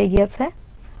 বছর হয়ে গিয়েছে,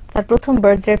 তার প্রথম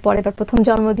বার্থডের পরে বা প্রথম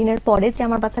জন্মদিনের পরে যে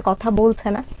আমার বাচ্চা কথা বলছে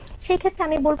না, সেই ক্ষেত্রে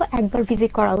আমি বলবো একবার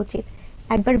ভিজিট করা উচিত।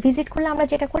 একবার ভিজিট করলে আমরা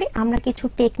যেটা করি, আমরা কিছু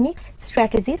টেকনিক্স,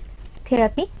 স্ট্র্যাটেজিস,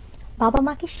 থেরাপি বাবা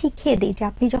মাকে শিখিয়ে দিই যে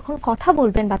আপনি যখন কথা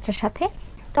বলবেন বাচ্চার সাথে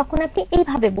তখন আপনি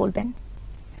এইভাবে বলবেন।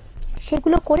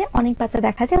 সেগুলো করে অনেক বাচ্চা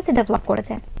দেখা যায় হচ্ছে ডেভেলপ করে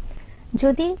যায়।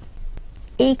 যদি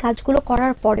এই কাজগুলো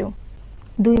করার পরেও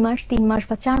 2 মাস, 3 মাস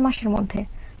বা 4 মাসের মধ্যে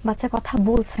বাচ্চা কথা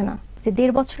বলছে না, যে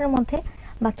 1.5 বছরের মধ্যে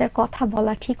বাচ্চার কথা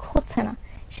বলা ঠিক হচ্ছে না,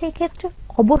 সেই ক্ষেত্রে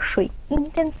অবশ্যই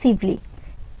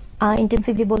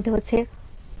ইন্টেন্সিভলি বলতে হচ্ছে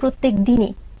প্রত্যেক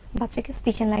দিনই বাচ্চাকে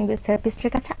স্পিচ অ্যান্ড ল্যাঙ্গুয়েজ থেরাপিস্টের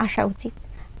কাছে আসা উচিত।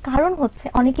 কারণ হচ্ছে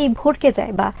অনেকেই ভরকে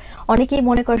যায় বা অনেকেই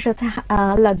মনে করে হচ্ছে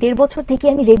আল্লাহ 1.5 বছর থেকে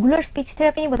আমি রেগুলার স্পিচ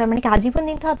থেরাপি নিব, তার মানে কি আজীবন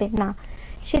নিতে হবে? না,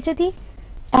 সে যদি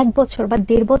 1 বছর বা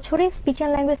 1.5 বছরে স্পিচ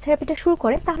অ্যান্ড ল্যাঙ্গুয়েজ থেরাপিটা শুরু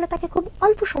করে তাহলে তাকে খুব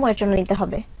অল্প সময়ের জন্য নিতে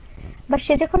হবে। বাট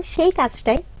সে যখন সেই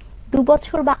কাজটাই 2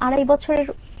 বছর বা 2.5 বছরের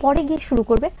পরে গিয়ে শুরু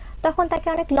করবে তখন তাকে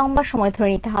অনেক লম্বা সময় ধরে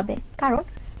নিতে হবে। কারণ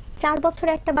 4 বছরে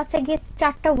একটা বাচ্চা গিয়ে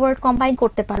 4টা ওয়ার্ড কম্বাইন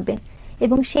করতে পারবে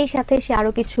এবং সেই সাথে সে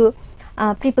আরো কিছু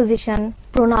প্রিপোজিশন,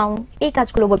 প্রোনাউন, এই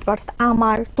কাজগুলো বলতে পারে, অর্থাৎ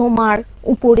আমার, তোমার,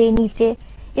 উপরে, নিচে,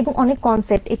 এবং অনেক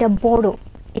কনসেপ্ট, এটা বড়,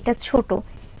 এটা ছোট।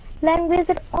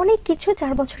 ল্যাঙ্গুয়েজের অনেক কিছু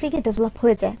 4 বছরে গিয়ে ডেভেলপ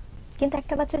হয়ে যায়। কিন্তু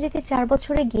একটা বাচ্চা যদি 4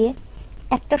 বছরে গিয়ে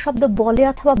একটা শব্দ বলে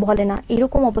অথবা বলে না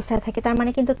এরকম অবস্থায় থাকে, তার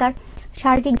মানে কিন্তু তার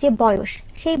শারীরিক যে বয়স,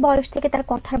 সেই বয়স থেকে তার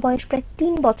কথার বয়স প্রায়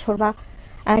 3 বছর বা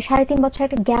 3.5 বছর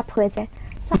একটা গ্যাপ হয়ে যায়।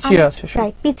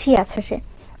 পিছিয়ে আছে সে।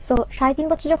 সো 3.5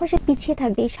 বছর যখন সে পিছিয়ে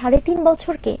থাকবে, এই 3.5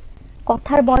 বছরকে,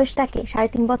 কথার বয়সটাকে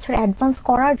 3.5 বছর অ্যাডভান্স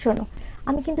করার জন্য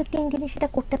আমি কিন্তু 3 দিনে সেটা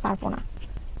করতে পারবো না।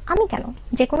 আমি কেন,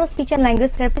 যে কোনো স্পিচ অ্যান্ড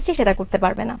ল্যাঙ্গুয়েজ থেরাপিস্টই সেটা করতে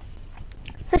পারবে না।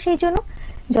 সো সেই জন্য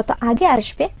যত আগে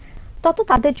আসবে তত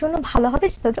তাদের জন্য ভালো হবে,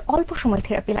 তাদের অল্প সময়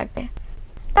থেরাপি লাগবে।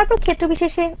 তারপর ক্ষেত্র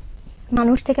বিশেষে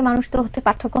মানুষ থেকে মানুষ তো হতে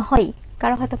পার্থক্য হয়ই,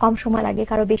 কারো হয়তো কম সময় লাগে,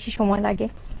 কারো বেশি সময় লাগে,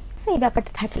 এই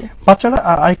ব্যাপারটা থাকে। বাচ্চারা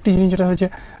আরেকটি জিনিস যেটা হচ্ছে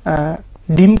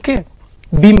ডিমকে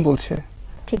বিম বলছে,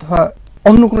 ঠিক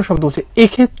অন্য কোনো শব্দ বলছে,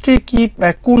 এক্ষেত্রে কি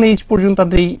কোন এজ পর্যন্ত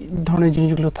তাদের এই ধরনের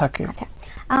জিনিসগুলো থাকে? আচ্ছা,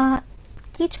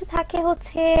 কিছু থাকে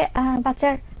হচ্ছে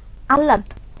বাচ্চার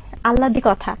আহ্লাদি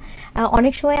কথা।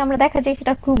 অনেক সময় আমরা দেখা যায়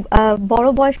সেটা খুব বড়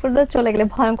বয়স পর্যন্ত চলে গেলে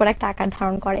ভয়ঙ্কর একটা আকার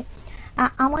ধারণ করে।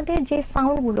 আমাদের যে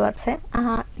সাউন্ডগুলো আছে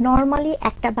নর্মালি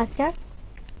একটা বাচ্চার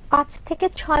 5 থেকে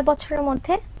 6 বছরের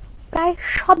মধ্যে প্রায়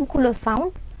সবগুলো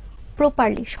সাউন্ড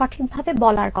প্রপারলি, সঠিকভাবে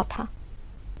বলার কথা।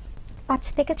 5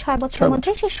 থেকে 6 বছরের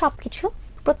মধ্যে সে সবকিছু,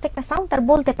 প্রত্যেকটা সাউন্ড তার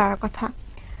বলতে পারার কথা।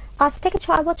 5 থেকে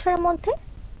 6 বছরের মধ্যে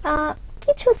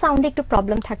কিছু সাউন্ডে একটু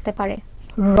প্রবলেম থাকতে পারে,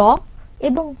 র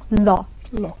এবং ল,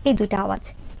 ল। এই দুইটা আওয়াজ।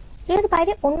 এর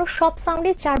বাইরে অন্য সব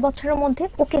সাউন্ডে 4 বছরের মধ্যে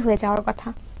ওকে হয়ে যাওয়ার কথা।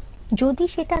 যদি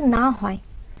সেটা না হয়,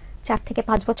 4 থেকে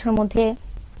 5 বছরের মধ্যে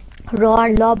র আর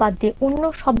ল বাদ দিয়ে অন্য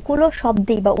সবগুলো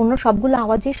শব্দেই বা অন্য সবগুলো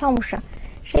আওয়াজেই সমস্যা,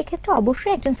 সেই ক্ষেত্রে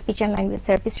অবশ্যই একজন স্পিচ অ্যান্ড ল্যাঙ্গুয়েজ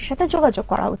থেরাপিস্টের সাথে যোগাযোগ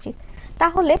করা উচিত।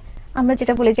 তাহলে আমরা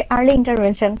যেটা বলি যে early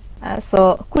intervention, so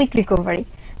quick recovery,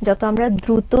 যত আমরা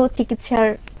দ্রুত চিকিৎসার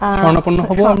শরণাপন্ন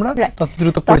হব আমরা তত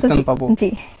দ্রুত পরিত্রাণ পাবো। জি।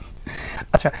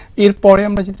 আচ্ছা, এরপরে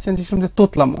আমরা যেতে চাইছিলাম যে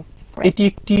তোতলামো। এটি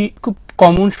একটি খুব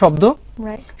কমন শব্দ,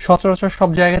 সচরাচর সব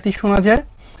জায়গাতেই শোনা যায়,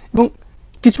 এবং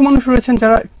কিছু মানুষ রয়েছেন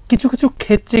যারা কিছু কিছু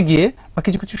ক্ষেত্রে গিয়ে বা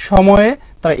কিছু কিছু সময়ে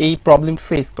তারা এই প্রবলেম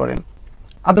ফেস করেন,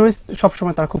 আদারওয়াইজ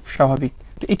সবসময় তারা খুব স্বাভাবিক।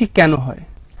 তো এটি কেন হয়?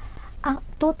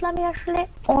 তোতলামি আসলে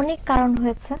অনেক কারণ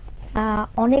হয়েছে,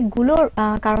 অনেকগুলো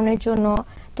কারণের জন্য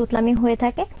তোতলামি হয়ে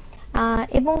থাকে,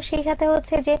 এবং সেই সাথে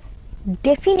হচ্ছে যে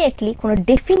ডেফিনেটলি কোনো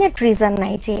ডেফিনেট রিজন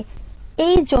নাই যে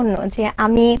এই জন্য যে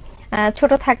আমি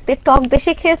ছোট থাকতে টক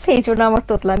বেশি খেয়েছি এই জন্য আমার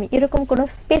তোতলামি, এরকম কোনো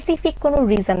স্পেসিফিক কোনো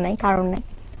রিজন নাই, কারণ নাই।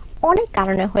 অনেক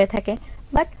কারণে হয়ে থাকে,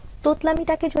 বাট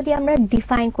তোতলামিটাকে যদি আমরা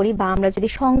ডিফাইন করি বা আমরা যদি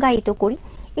সংজ্ঞায়িত করি,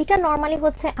 এটা নর্মালি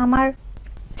হচ্ছে আমার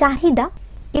চাহিদা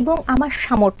এবং আমার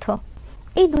সামর্থ্য,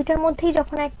 এই দুইটার মধ্যেই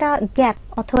যখন একটা গ্যাপ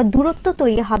অথবা দূরত্ব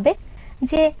তৈরি হবে,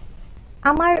 যে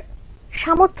আমার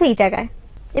সামর্থ্য এই জায়গায়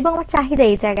এবং আমার চাহিদা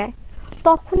এই জায়গায়,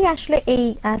 তখনই আসলে এই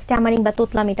স্ট্যামারিং বা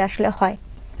তোতলামিটা আসলে হয়।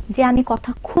 যে আমি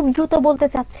কথা খুব দ্রুত বলতে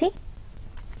চাচ্ছি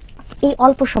এই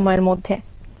অল্প সময়ের মধ্যে,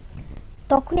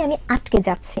 তখনই আমি আটকে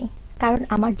যাচ্ছি, কারণ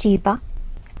আমার জিহ্বা,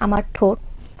 আমার ঠোঁট,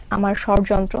 আমার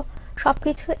স্বরযন্ত্র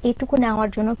সবকিছু এইটুকু নেওয়ার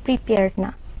জন্য প্রিপেয়ার্ড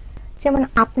না। যেমন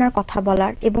আপনার কথা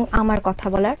বলার এবং আমার কথা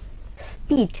বলার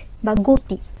স্পিড বা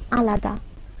গতি আলাদা,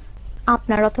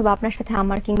 আপনার অথবা আপনার সাথে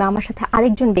আমার কিংবা আমার সাথে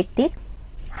আরেকজন ব্যক্তির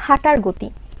হাঁটার গতি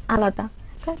আলাদা,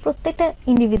 কারণ প্রত্যেকটা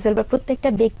ইন্ডিভিজুয়াল বা প্রত্যেকটা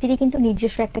ব্যক্তিরই কিন্তু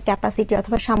নিজস্ব একটা ক্যাপাসিটি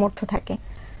অথবা সামর্থ্য থাকে।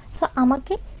 সো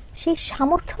আমাকে সেই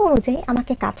সামর্থ্য অনুযায়ী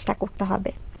আমাকে কাজটা করতে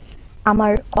হবে।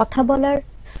 আমার কথা বলার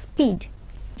স্পিড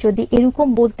যদি এরকম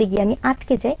বলতে গিয়ে আমি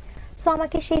আটকে যাই, সো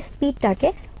আমাকে সেই স্পিডটাকে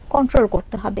কন্ট্রোল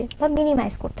করতে হবে বা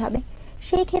মিনিমাইজ করতে হবে।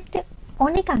 সেই ক্ষেত্রে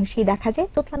অনেকাংশেই দেখা যায়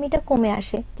তোতলামিটা কমে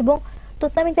আসে, এবং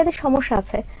তোতলামির যাদের সমস্যা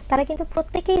আছে তারা কিন্তু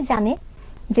প্রত্যেকেই জানে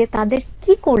যে তাদের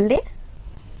কি করলে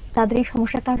তাদের এই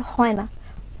সমস্যাটা আর হয় না।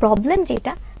 প্রবলেম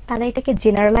যেটা, তারা এটাকে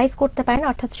জেনারেলাইজ করতে পারে না,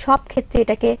 অর্থাৎ সব ক্ষেত্রে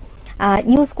এটাকে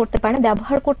ইউজ করতে পারে না,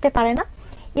 ব্যবহার করতে পারে না,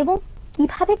 এবং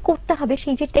কিভাবে করতে হবে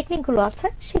সেই যে টেকনিকগুলো আছে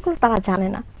সেগুলো তারা জানে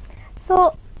না। সো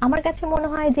আমার কাছে মনে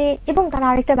হয় যে, এবং তারা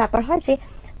আরেকটা ব্যাপার হয় যে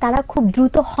তারা খুব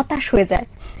দ্রুত হতাশ হয়ে যায়,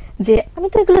 যে আমি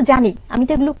তো এগুলো জানি, আমি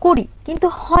তো এগুলো করি, কিন্তু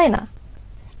হয় না।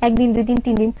 একদিন, 2 দিন,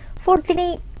 3 দিন, 4th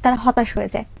দিনেই তারা হতাশ হয়ে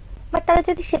যায়। বাট তারা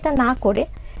যদি সেটা না করে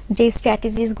যে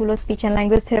স্ট্র্যাটেজিসগুলো স্পিচ অ্যান্ড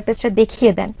ল্যাঙ্গুয়েজ থেরাপিস্টরা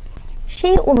দেখিয়ে দেন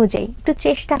সেই অনুযায়ী একটু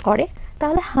চেষ্টা করে,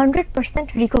 তাহলে 100%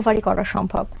 রিকভারি করা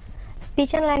সম্ভব। স্পিচ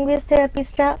অ্যান্ড ল্যাঙ্গুয়েজ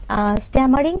থেরাপিস্টরা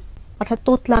স্ট্যামারিং অর্থাৎ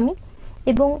তোতলামি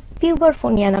এবং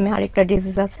পিউবারফোনিয়া নামে আরেকটা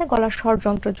ডিজিজ আছে, গলার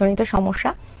স্বরযন্ত্রজনিত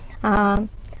সমস্যা,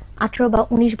 18 বা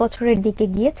 19 বছরের দিকে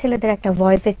গিয়ে ছেলেদের একটা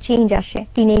ভয়েসের চেঞ্জ আসে,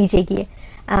 টিনেজে গিয়ে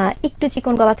একটু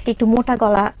চিকন গলা থেকে একটু মোটা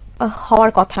গলা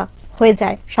হওয়ার কথা হয়ে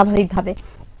যায় স্বাভাবিকভাবে।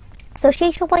 সো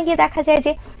সেই সময় গিয়ে দেখা যায়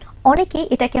যে অনেকেই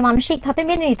এটাকে মানসিকভাবে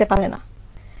মেনে নিতে পারে না,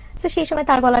 সো সেই সময়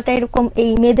তার গলাটা এরকম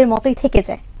এই মেয়েদের মতোই থেকে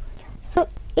যায়। সো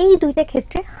এই দুইটা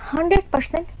ক্ষেত্রে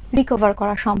 100% রিকভার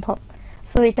করা সম্ভব।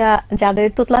 সো এটা যাদের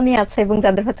তোতলামি আছে এবং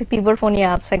যাদের হচ্ছে পিউবারফোনিয়া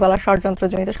আছে, গলার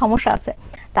স্বরযন্ত্রজনিত সমস্যা আছে,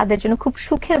 তাদের জন্য খুব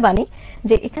সুখের বাণী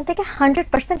যে এখান থেকে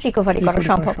 100% রিকভারি করা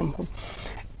সম্ভব।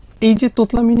 এই যে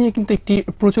তোতলামি নিয়ে কিন্তু একটি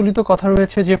প্রচলিত কথা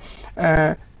রয়েছে যে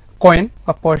কয়েন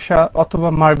বা পয়সা অথবা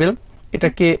মার্বেল,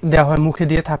 এটাকে দেওয়া হয়, মুখে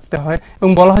দিয়ে থাকতে হয়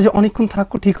এবং বলা হয় যে অনেকক্ষণ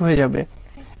থাকো ঠিক হয়ে যাবে,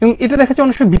 এবং এটা দেখা যায়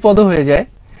অনেক সময় বিপদও হয়ে যায়।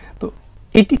 তো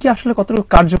এটি কি আসলে কতটুকু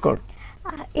কার্যকর?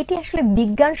 এটি আসলে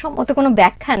বিজ্ঞানসম্মত কোনো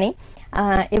ব্যাখ্যা নেই,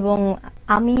 এবং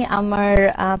আমি আমার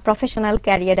প্রফেশনাল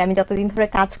ক্যারিয়ারে আমি যতদিন ধরে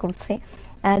কাজ করছি,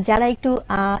 যারা একটু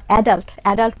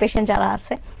অ্যাডাল্ট পেশেন্ট যারা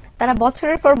আছে, তারা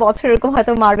বছরের পর বছর এরকম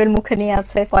হয়তো মার্বেল মুখে নিয়ে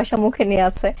আছে, পয়সা মুখে নিয়ে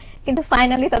আছে, কিন্তু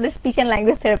ফাইনালি তাদের স্পিচ অ্যান্ড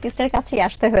ল্যাঙ্গুয়েজ থেরাপিস্টের কাছেই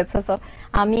আসতে হয়েছে। সো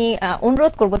আমি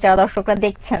অনুরোধ করবো যারা দর্শকরা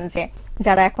দেখছেন, যে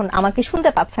যারা এখন আমাকে শুনতে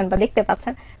পাচ্ছেন বা দেখতে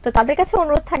পাচ্ছেন, তো তাদের কাছে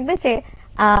অনুরোধ থাকবে যে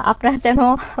আপনারা যেন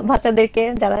বাচ্চাদেরকে,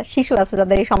 যারা শিশু আছে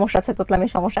যাদের এই সমস্যা আছে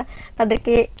তোতলামির সমস্যা,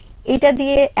 তাদেরকে এটা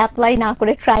দিয়ে অ্যাপ্লাই না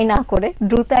করে, ট্রাই না করে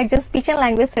দ্রুত একজন স্পিচ অ্যান্ড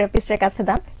ল্যাঙ্গুয়েজ থেরাপিস্টের কাছে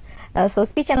দেন। So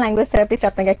speech and language therapist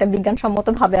আপনাকে একটা বিজ্ঞানসম্মত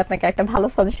ভাবে আপনাকে একটা ভালো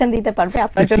সাজেশন দিতে পারবে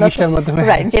আপনার জন্য,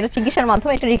 রাইট, যেটা চিকিৎসার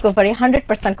মাধ্যমে এটা রিকভারি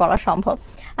 100% করা সম্ভব।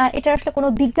 এটা আসলে কোনো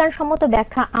বিজ্ঞানসম্মত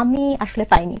ব্যাখ্যা আমি আসলে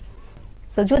পাইনি।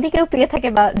 সো যদি কেউ পেয়ে থাকে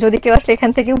বা যদি কেউ আসলে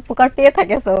এখান থেকে উপকার পেয়ে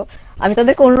থাকে, সো আমি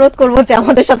তাদেরকে অনুরোধ করবো যে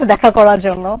আমাদের সাথে দেখা করার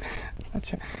জন্য।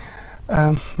 আচ্ছা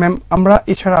ম্যাম, আমরা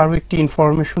এছাড়া আরো একটি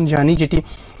ইনফরমেশন জানি, যেটি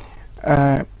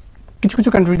কিছু কিছু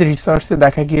কান্ট্রিতে রিসার্চে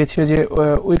দেখা গিয়েছে যে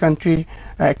ওই কান্ট্রির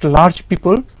একটা লার্জ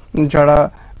পিপল যারা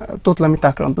তোতলামিতে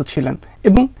আক্রান্ত ছিলেন,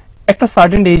 এবং একটা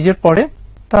সার্টেন এজের পরে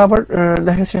তা আবার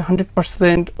দেখা যাচ্ছে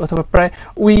 100% অথবা প্রায়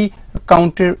ওই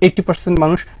কাউন্টের 80%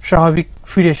 মানুষ স্বাভাবিক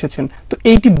ফিরে এসেছেন। তো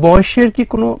এইটি বয়সের কি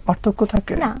কোনো পার্থক্য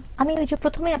থাকে? না, আমি ওই যে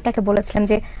প্রথমেই আপনাকে বলেছিলাম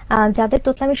যে যাদের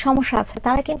তোতলামির সমস্যা আছে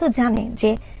তারা কিন্তু জানে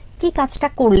যে কি কাজটা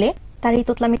করলে তার এই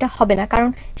তোতলামিটা হবে না, কারণ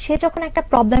সে যখন একটা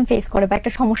প্রবলেম ফেস করে বা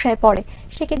একটা সমস্যায় পড়ে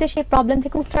সে কিন্তু সেই প্রবলেম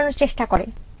থেকে উত্তরণের চেষ্টা করে।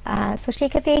 সো সেই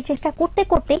ক্ষেত্রে এই চেষ্টা করতে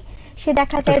করতেই সে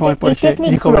দেখা যায় যে এই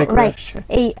টেকনিকগুলো রাইট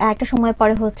এই একটা সময়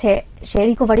পরে হচ্ছে সে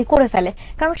রিকভারি করে ফেলে,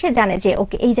 কারণ সে জানে যে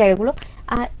ওকে এই জায়গাগুলো।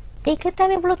 এই ক্ষেত্রে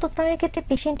আমি বলবো তোতলামির ক্ষেত্রে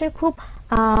পেশেন্টের খুব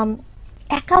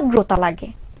একাগ্রতা লাগে।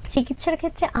 চিকিৎসার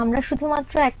ক্ষেত্রে আমরা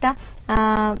শুধুমাত্র একটা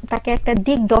তাকে একটা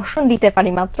দিক দর্শন দিতে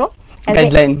পারি মাত্র,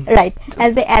 রাইট,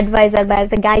 অ্যাজ এ অ্যাডভাইজার বা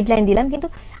অ্যাজ এ গাইডলাইন দিলাম, কিন্তু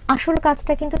আসল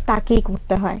কাজটা কিন্তু তাকেই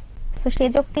করতে হয়। সো সে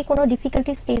যদি কোনো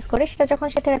ডিফিকাল্টিস ফেস করে সেটা যখন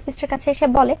সে থেরাপিস্টের কাছে এসে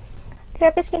বলে,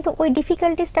 থেরাপিস্ট কিন্তু ওই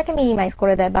ডিফিকাল্টিসটাকে মিনিমাইজ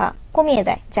করে দেয় বা কমিয়ে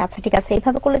দেয় যে আচ্ছা ঠিক আছে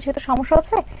এইভাবে করলে যেহেতু সমস্যা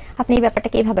হচ্ছে আপনি এই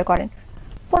ব্যাপারটাকে এইভাবে করেন।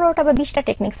 15টা বা 20টা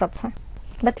টেকনিক্স আছে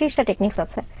বা 30টা টেকনিক্স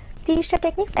আছে, 30টা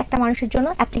টেকনিক্স একটা মানুষের জন্য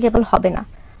অ্যাপ্লিকেবল হবে না।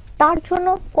 তার জন্য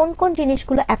কোন কোন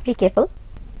জিনিসগুলো অ্যাপ্লিকেবল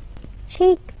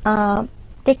সেই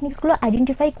টেকনিক্সগুলো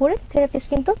আইডেন্টিফাই করে থেরাপিস্ট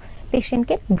কিন্তু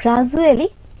পেশেন্টকে গ্রাজুয়ালি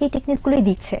এই টেকনিক্সগুলোই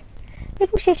দিচ্ছে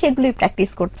এবং সে সেগুলোই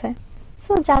প্র্যাকটিস করছে।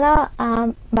 সো যারা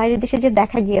বাইরের দেশে যে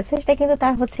দেখা গিয়েছে সেটা কিন্তু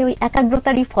তার হচ্ছে ওই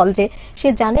একাগ্রতারই ফল, যে সে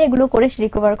জানে এগুলো করে সে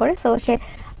রিকভার করে। সো সে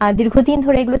দীর্ঘদিন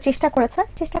ধরে এগুলো চেষ্টা করেছে,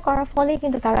 চেষ্টা করার ফলেই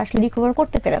কিন্তু তারা আসলে রিকভার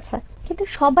করতে পেরেছে। কিন্তু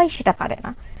সবাই সেটা পারে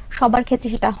না, সবার ক্ষেত্রে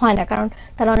সেটা হয় না, কারণ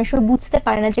তারা অনেক সময় বুঝতে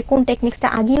পারে না যে কোন টেকনিক্সটা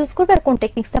আগে ইউজ করবে আর কোন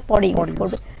টেকনিক্সটা পরে ইউজ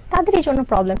করবে। তাদের এই জন্য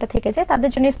প্রবলেমটা থেকে যায়, তাদের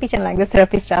জন্য স্পিচ এন্ড ল্যাঙ্গুয়েজ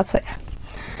থেরাপিস্টরা আছে।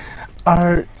 আর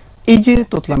এই যে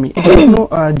তোতলামি, এটা কোনো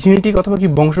জেনেটিক অথবা কি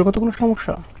বংশগত কোনো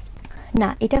সমস্যা? না,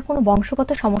 এটা কোনো বংশগত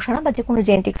সমস্যা না বা যে কোনো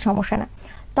জেনেটিক্স সমস্যা না।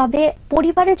 তবে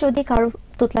পরিবারে যদি কারো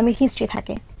তোতলামির হিস্ট্রি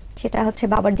থাকে, সেটা হচ্ছে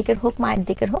বাবার দিকের হোক মায়ের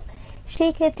দিকের হোক,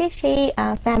 সেই ক্ষেত্রে সেই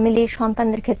ফ্যামিলির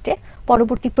সন্তানদের ক্ষেত্রে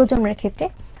পরবর্তী প্রজন্মের ক্ষেত্রে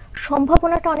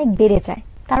সম্ভাবনাটা অনেক বেড়ে যায়।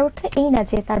 তার অর্থ এই না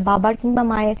যে তার বাবার কিংবা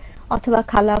মায়ের অথবা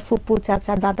খালা ফুপু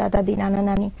চাচা দাদা দাদি নানা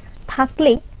নানি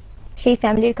থাকলেই সেই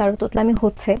ফ্যামিলির কারো তোতলামি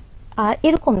হচ্ছে,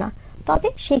 এরকম না। তবে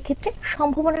সেই ক্ষেত্রে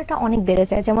সম্ভাবনাটা অনেক বেড়ে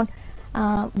যায়। যেমন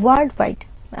ওয়ার্ল্ড ওয়াইড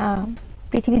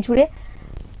পৃথিবী জুড়ে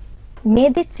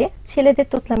মেয়েদের চেয়ে ছেলেদের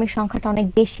তোতলামির সংখ্যাটা অনেক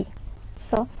বেশি।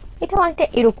 সো এটা অনেকটা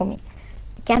এরকমই।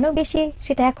 কেন বেশি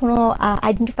সেটা এখনো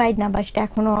আইডেন্টিফাইড না বা সেটা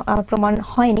এখনো প্রমাণ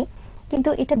হয়নি, কিন্তু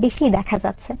এটা বেশি দেখা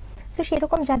যাচ্ছে। সো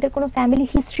সেরকম যাদের কোনো ফ্যামিলি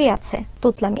হিস্ট্রি আছে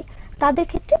তোতলামি, তাদের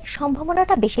ক্ষেত্রে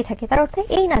সম্ভাবনাটা বেশি থাকে। তার অর্থ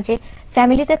এই না যে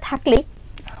ফ্যামিলিতে থাকলেই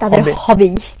তাদের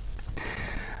হবেই।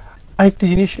 আরেকটি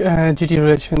জিনিস যেটি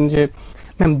রয়েছেন যে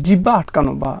ম্যাম, জিহ্বা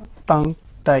আটকানো বা টাং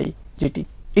টাই যেটি,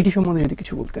 এটি সম্বন্ধে যদি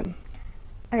কিছু বলতেন।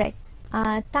 রাইট,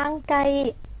 টাং টাই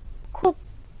খুব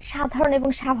সাধারণ এবং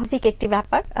স্বাভাবিক একটি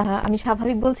ব্যাপার। আমি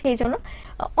স্বাভাবিক বলছি এই জন্য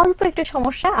অল্প একটু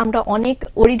সমস্যা, আমরা অনেক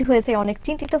ওরিড হয়েছে, অনেক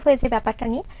চিন্তিত হয়েছে ব্যাপারটা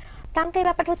নিয়ে। টাং টাই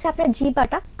ব্যাপারটা হচ্ছে আপনার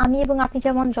জিহ্বাটা আমি এবং আপনি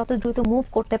যেমন যত দ্রুত মুভ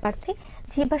করতে পারছি,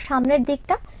 জিহ্বার সামনের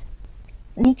দিকটা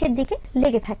নিচের দিকে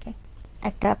লেগে থাকে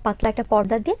একটা পাতলা একটা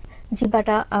পর্দা দিয়ে।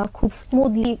 জিহ্বাটা খুব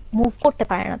স্মুথলি মুভ করতে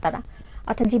পারে না তারা।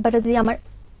 অর্থাৎ জিহ্বাটা যদি আমার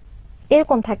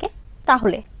এরকম থাকে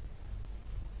তাহলে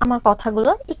আমার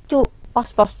কথাগুলো একটু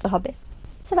অস্পষ্ট হবে।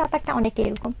 সো ব্যাপারটা অনেকে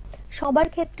এরকম। সবার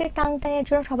ক্ষেত্রে টাং টাইয়ের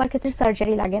জন্য সবার ক্ষেত্রে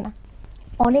সার্জারি লাগে না।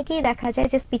 অনেকেই দেখা যায়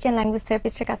যে স্পিচ অ্যান্ড ল্যাঙ্গুয়েজ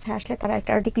থেরাপিস্টের কাছে আসলে তারা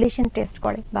একটা আর্টিকুলেশন টেস্ট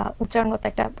করে বা উচ্চারণগত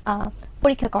একটা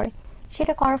পরীক্ষা করে।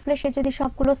 সেটা করার ফলে সে যদি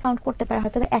সবগুলো সাউন্ড করতে পারে,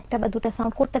 হয়তো একটা বা দুটা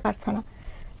সাউন্ড করতে পারছে না,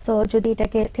 সো যদি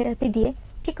এটাকে থেরাপি দিয়ে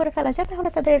ঠিক করে ফেলা যায় তাহলে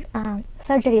তাদের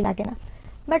সার্জারি লাগে না।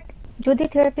 বাট যদি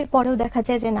থেরাপির পরেও দেখা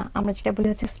যায় যে না, আমরা যেটা বলি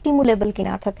হচ্ছে স্টিমুলেবল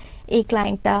কিনা, অর্থাৎ এই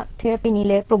ক্লায়েন্টটা থেরাপি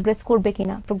নিলে প্রোগ্রেস করবে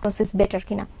কিনা, প্রোগ্রেসিস বেটার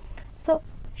কিনা, সো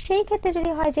সেই ক্ষেত্রে যদি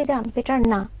হয় যে বেটার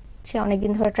না, সে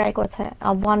অনেকদিন ধরে ট্রাই করছে,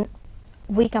 1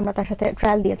 উইক আমরা তার সাথে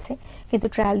ট্রায়াল দিয়েছি, কিন্তু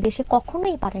ট্রায়াল দিয়ে সে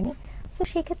কখনোই পারেনি, সো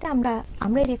সেই ক্ষেত্রে আমরা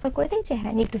রেফার করে দিই যে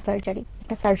হ্যাঁ নিড টু সার্জারি,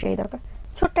 একটা সার্জারি দরকার।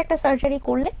 ছোট্ট একটা সার্জারি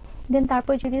করলে দেন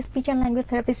তারপরে যদি স্পিচ অ্যান্ড ল্যাঙ্গুয়েজ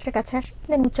থেরাপিস্টের কাছে আসে,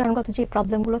 দেন উচ্চারণগত যে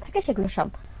প্রবলেমগুলো থাকে সেগুলো সব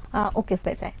ওকে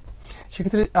হয়ে যায়।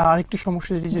 সেক্ষেত্রে আরেকটি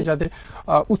সমস্যা যেটি, যে যাদের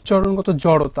উচ্চারণগত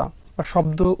জড়তা বা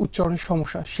শব্দ উচ্চারণের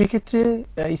সমস্যা, সেক্ষেত্রে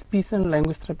স্পিচ অ্যান্ড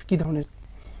ল্যাঙ্গুয়েজ থেরাপি কি ধরনের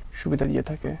সুবিধা দিয়ে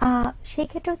থাকে? সেই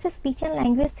ক্ষেত্রে হচ্ছে স্পিচ অ্যান্ড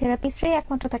ল্যাঙ্গুয়েজ থেরাপিস্টরাই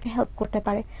একমাত্র তাকে হেল্প করতে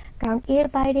পারে, কারণ এর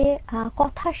বাইরে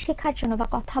কথা শেখার জন্য বা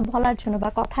কথা বলার জন্য বা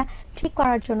কথা ঠিক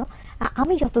করার জন্য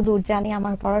আমি যতদূর জানি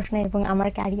আমার পড়াশোনা এবং আমার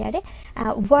ক্যারিয়ারে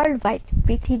ওয়ার্ল্ড ওয়াইড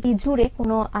পৃথিবী জুড়ে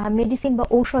কোনো মেডিসিন বা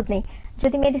ঔষধ নেই।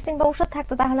 যদি মেডিসিন বা ঔষধ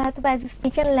থাকতো তাহলে হয়তো as a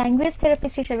speech and language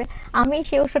therapist হিসেবে আমি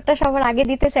সেই ওষুধটা সবার আগে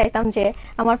দিতে চাইতাম যে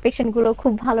আমার পেশেন্টগুলো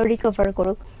খুব ভালো রিকভার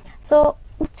করুক। সো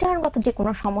উচ্চারণগত যে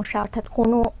কোনো সমস্যা, অর্থাৎ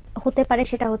কোনো হতে পারে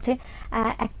সেটা হচ্ছে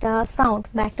একটা সাউন্ড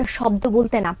বা একটা শব্দ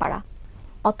বলতে না পারা,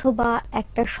 অথবা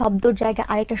একটা শব্দর জায়গায়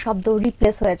আরেকটা শব্দ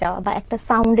রিপ্লেস হয়ে যাওয়া, বা একটা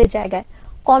সাউন্ডের জায়গায়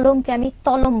কলমকে আমি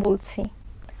তলম বলছি,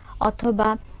 অথবা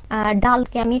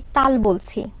ডালকে আমি তাল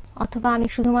বলছি, অথবা আমি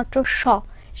শুধুমাত্র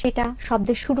সেটা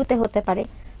শব্দের শুরুতে হতে পারে,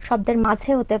 শব্দের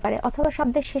মাঝে হতে পারে, অথবা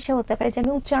শব্দের শেষে হতে পারে, যে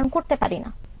আমি উচ্চারণ করতে পারি না।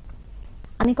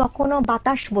 আমি কখনো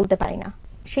বাতাস বলতে পারি না,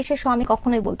 শেষে আমি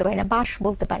কখনোই বলতে পারি না, বাস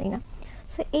বলতে পারি না।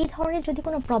 সো এই ধরনের যদি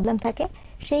কোনো প্রবলেম থাকে,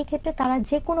 সেই ক্ষেত্রে তারা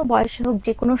যে কোনো বয়সে হোক,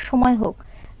 যে কোনো সময় হোক,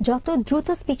 যত দ্রুত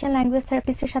স্পিচ অ্যান্ড ল্যাঙ্গুয়েজ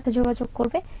থেরাপিস্টের সাথে যোগাযোগ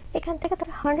করবে, এখান থেকে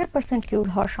তারা 100% কিউর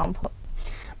হওয়া সম্ভব।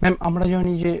 ম্যাম, আমরা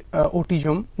জানি যে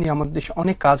অটিজম নিয়ে আমাদের দেশে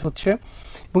অনেক কাজ হচ্ছে,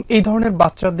 এবং এই ধরনের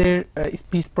বাচ্চাদের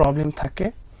স্পিচ প্রবলেম থাকে,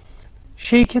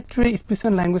 সেই ক্ষেত্রে স্পিচ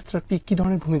অ্যান্ড ল্যাঙ্গুয়েজ থেরাপি কি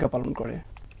ধরনের ভূমিকা পালন করে?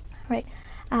 রাইট,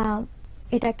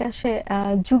 এটা একটা আসলে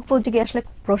যুগোপযোগী আসলে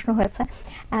প্রশ্ন হয়েছে।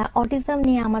 অটিজম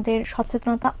নিয়ে আমাদের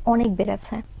সচেতনতা অনেক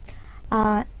বেড়েছে।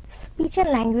 স্পিচ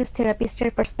অ্যান্ড ল্যাঙ্গুয়েজ থেরাপিস্টের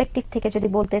পার্সপেক্টিভ থেকে যদি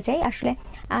বলতে চাই, আসলে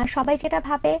সবাই যেটা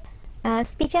ভাবে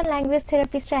স্পিচ অ্যান্ড ল্যাঙ্গুয়েজ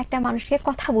থেরাপিস্টরা একটা মানুষকে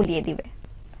কথা বলিয়ে দিবে,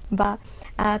 বা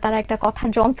তারা একটা কথার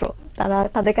যন্ত্র,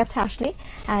 তাদের কাছে আসলে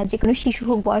যে কোনো শিশু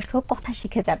হোক বয়স্ক হোক কথা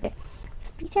শিখে যাবে।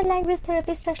 স্পিচ অ্যান্ড ল্যাঙ্গুয়েজ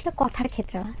থেরাপিস্ট আসলে কথার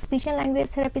ক্ষেত্রে না, স্পিচ অ্যান্ড ল্যাঙ্গুয়েজ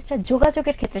থেরাপিস্টরা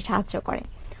যোগাযোগের ক্ষেত্রে সাহায্য করে,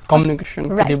 কমিউনিকেশন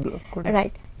ডেভেলপ করে।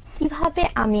 রাইট। কিভাবে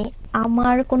আমি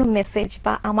আমার কোনো মেসেজ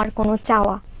বা আমার কোনো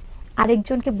চাওয়া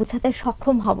আরেকজনকে বোঝাতে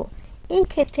সক্ষম হব, এই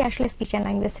ক্ষেত্রে আসলে স্পিচ অ্যান্ড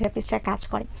ল্যাঙ্গুয়েজ থেরাপিস্টরা কাজ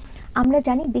করে। আমরা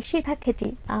জানি বেশিরভাগ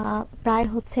ক্ষেত্রেই প্রায়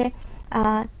হচ্ছে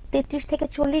 33 থেকে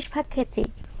 40% ক্ষেত্রেই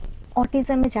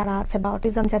অটিজমে যারা আছে বা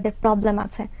অটিজম যাদের প্রবলেম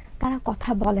আছে, তারা কথা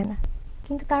বলে না।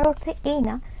 কিন্তু তার অর্থ এই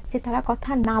না যে তারা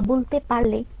কথা না বলতে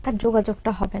পারলেই তার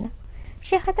যোগাযোগটা হবে না।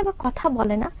 সে হয়তো বা কথা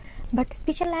বলে না, বাট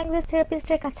স্পিচ অ্যান্ড ল্যাঙ্গুয়েজ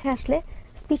থেরাপিস্টের কাছে আসলে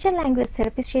স্পিচ অ্যান্ড ল্যাঙ্গুয়েজ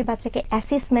থেরাপিস্ট সেই বাচ্চাকে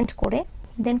অ্যাসেসমেন্ট করে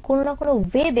দেন কোনো না কোনো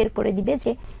ওয়ে বের করে দিবে,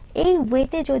 যে এই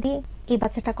ওয়েতে যদি এই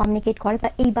বাচ্চাটা কমিউনিকেট করে বা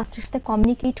এই বাচ্চার সাথে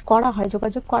কমিউনিকেট করা হয়,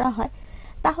 যোগাযোগ করা হয়,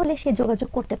 তাহলে সে যোগাযোগ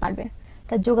করতে পারবে,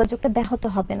 তার যোগাযোগটা ব্যাহত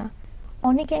হবে না।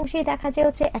 অনেকাংশেই দেখা যায়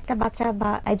হচ্ছে একটা বাচ্চা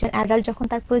বা একজন অ্যাডাল্ট যখন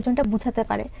তার প্রয়োজনটা বুঝাতে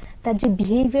পারে, তার যে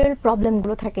বিহেভিয়ারাল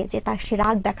প্রবলেমগুলো থাকে, যে তার সে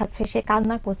রাগ দেখাচ্ছে, সে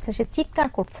কান্না করছে, সে চিৎকার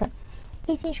করছে,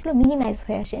 এই জিনিসগুলো মিনিমাইজ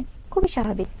হয়ে আসে। খুবই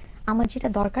স্বাভাবিক, আমার যেটা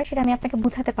দরকার সেটা আমি আপনাকে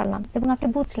বুঝাতে পারলাম এবং আপনি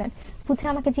বুঝলেন, বুঝে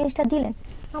আমাকে জিনিসটা দিলেন,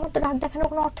 আমার তো রাগ দেখানোর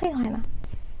কোনো অর্থই হয় না।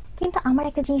 কিন্তু আমার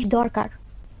একটা জিনিস দরকার,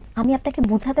 আমি আপনাকে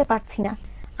বুঝাতে পারছি না,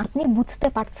 আপনি বুঝতে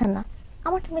পারছেন না,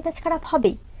 আমার তো মেজাজ খারাপ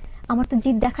হবেই, আমার তো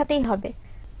জিদ দেখাতেই হবে।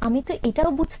 আমি তো এটাও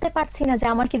বুঝতে পারছি না যে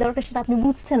আমার কি দরকার সেটা আপনি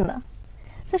বুঝছেন না।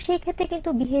 সো সেই ক্ষেত্রে কিন্তু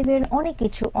বিহেভিয়ার অনেক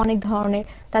কিছু, অনেক ধরনের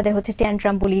তাদের হচ্ছে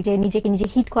ট্যান্ট্রাম বলি, যে নিজেকে নিজে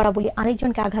হিট করা বলি,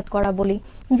 আরেকজনকে আঘাত করা বলি,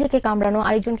 নিজেকে কামড়ানো,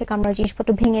 আরেকজনকে কামড়ানো,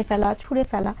 জিনিসপত্র ভেঙে ফেলা, ছুঁড়ে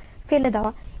ফেলা, ফেলে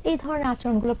দেওয়া, এই ধরনের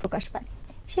আচরণগুলো প্রকাশ পায়।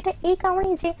 সেটা এই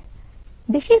কারণেই যে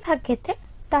বেশিরভাগ ক্ষেত্রে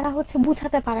তারা হচ্ছে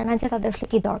বুঝাতে পারে না যে তাদের আসলে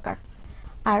কি দরকার।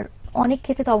 আর অনেক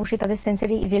ক্ষেত্রে তো অবশ্যই তাদের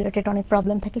সেন্সরি রিলেটেড অনেক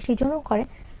প্রবলেম থাকে, সেই জন্য করে।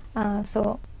 সো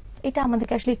এটা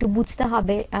আমাদেরকে আসলে একটু বুঝতে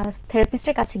হবে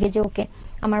থেরাপিস্টের কাছে গিয়ে, যে ওকে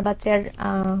আমার বাচ্চার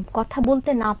কথা বলতে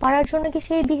না পারার জন্য কি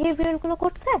সেই বিহেভিয়ার গুলো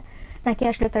করছে, নাকি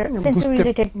আসলে তার সেন্সরি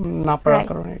রিলেটেড না পারার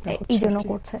কারণে এই জন্য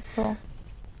করছে। সো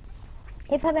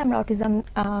এভাবে আমরা অটিজম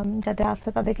যাদের আছে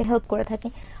তাদেরকে হেল্প করে থাকি।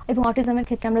 এবং অটিজমের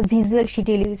ক্ষেত্রে আমরা ভিজুয়াল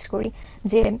শিডিউল ইউজ করি,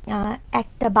 যে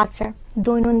একটা বাচ্চার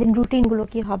দৈনন্দিন রুটিনগুলো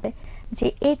কি হবে, যে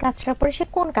এই কাজটার পরে সে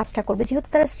কোন কাজটা করবে। যেহেতু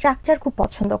তারা স্ট্রাকচার খুব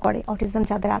পছন্দ করে, অটিজম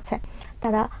যাদের আছে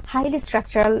তারা হাইলি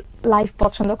স্ট্রাকচারাল লাইফ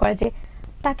পছন্দ করে, যে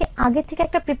তাকে আগে থেকে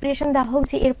একটা প্রিপারেশন দেওয়া হোক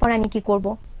যে এরপরে আমি কি করব।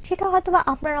 সেটা হয়তো বা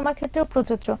আপনার আমার ক্ষেত্রেও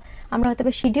প্রযোজ্য। আমরা হয়তো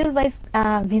বা schedule wise,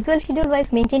 visual schedule wise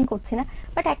maintain করছি না,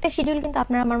 বাট একটা শিডিউল কিন্তু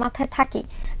আপনার আমার মাথায় থাকেই,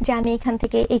 যে আমি এখান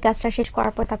থেকে এই কাজটা শেষ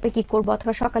করার পর তারপরে কি করব,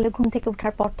 অথবা সকালে ঘুম থেকে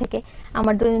ওঠার পর থেকে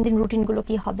আমার দৈনন্দিন রুটিনগুলো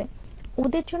কি হবে।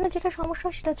 ওদের জন্য যেটা সমস্যা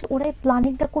সেটা হচ্ছে ওরাই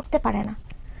প্ল্যানিংটা করতে পারে না।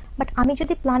 বাট আমি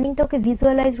যদি প্ল্যানিংটা ওকে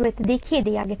ভিজুয়ালাইজ ওয়েতে দেখিয়ে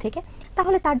দিই আগে থেকে,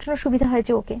 তাহলে তার জন্য সুবিধা হয়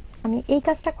যে ওকে আমি এই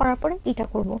কাজটা করার পরে এইটা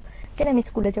করব। যেন আমি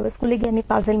স্কুলে যাবো, স্কুলে গিয়ে আমি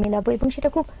পাজল মেলাবো, এবং সেটা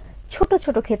খুব ছোট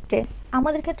ছোট ক্ষেত্রে।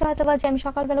 আমাদের ক্ষেত্রে হয়তো বা যে আমি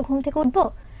সকালবেলা ঘুম থেকে উঠবো,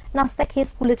 নাস্তা খেয়ে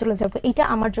স্কুলে চলে যাব, এটা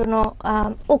আমার জন্য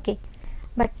ওকে।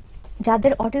 বাট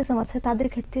যাদের অটিজম আছে তাদের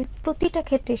ক্ষেত্রে প্রতিটা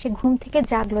ক্ষেত্রে সে ঘুম থেকে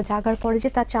জাগলো, জাগার পরে যে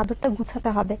তার চাদরটা গুছাতে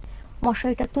হবে,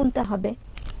 মশারিটা তুলতে হবে,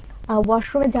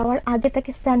 ওয়াশরুমে যাওয়ার আগে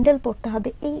তাকে স্যান্ডেল পরতে হবে,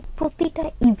 এই প্রতিটা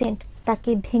ইভেন্ট তাকে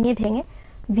ভেঙে ভেঙে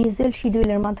ভিজুয়াল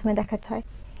শিডিউলের মাধ্যমে দেখাতে হয়।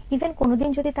 ইভেন কোনোদিন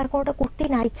যদি তার কোনোটা করতেই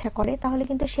না ইচ্ছা করে, তাহলে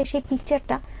কিন্তু সে সেই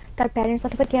পিকচারটা তার প্যারেন্টস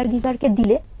অথবা কেয়ার গিভারকে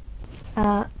দিলে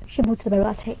সে বুঝতে পারবে,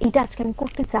 আচ্ছা এইটা আজকে আমি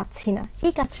করতে চাচ্ছি না,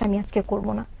 এই কাজটা আমি আজকে করব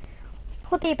না।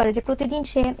 হতেই পারে যে প্রতিদিন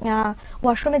সে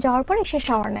ওয়াশরুমে যাওয়ার পরে সে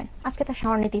শাওয়ার নেয়, আজকে তার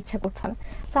শাওয়ার নিতে ইচ্ছা করছে না।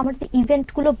 সো আমার যদি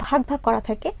ইভেন্টগুলো ভাগ ভাগ করা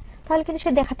থাকে, তাহলে কিন্তু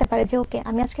সে দেখাতে পারে যে ওকে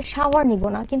আমি আজকে শাওয়ার নিব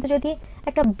না। কিন্তু যদি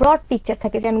একটা ব্রড পিকচার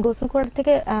থাকে যে আমি গোসল করার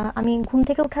থেকে আমি ঘুম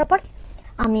থেকে ওঠার পর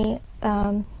আমি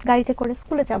গাড়িতে করে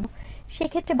স্কুলে যাব,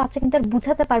 সেক্ষেত্রে বাচ্চা কিন্তু আর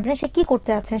বুঝাতে পারবে না সে কি করতে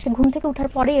যাচ্ছে না, সে ঘুম থেকে ওঠার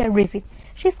পরেই আর বিজি।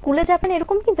 সে স্কুলে যাবে না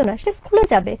এরকম কিন্তু না, সে স্কুলে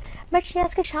যাবে, বাট সে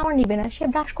আজকে শাওয়ার নিবে না, সে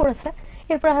ব্রাশ করেছে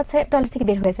এরপর হচ্ছে টয়লেট থেকে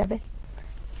বের হয়ে যাবে।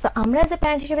 সো আমরা এজ এ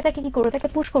প্যারেন্ট হিসেবে তাকে কি করবো, তাকে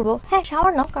পুশ করবো, হ্যাঁ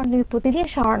শাওয়ার নাও, কারণ তুমি প্রতিদিন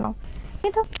শাওয়ার নাও,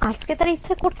 কিন্তু আজকে তার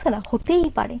ইচ্ছে করছে না, হতেই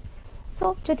পারে। সো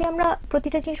যদি আমরা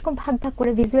প্রতিটা জিনিস খুব ভাগ ভাগ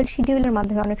করে ভিজুয়াল শিডিউলের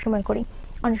মাধ্যমে অনেক সময় করি,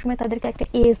 অনেক সময় তাদেরকে একটা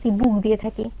এএসি বুক দিয়ে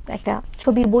থাকি, একটা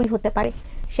ছবির বই হতে পারে,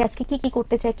 সে আজকে কি কি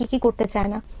করতে চায় কি কি করতে চায়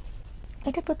না,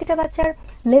 এটা প্রতিটা বাচ্চার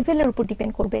লেভেলের উপর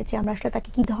ডিপেন্ড করবে যে আমরা আসলে তাকে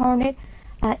কি ধরনের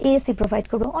এএসি প্রোভাইড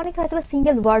করবো। অনেকে হয়তো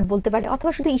সিঙ্গেল ওয়ার্ড বলতে পারে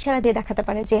অথবা শুধু ইশারা দিয়ে দেখাতে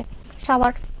পারে যে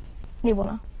শাওয়ার নিব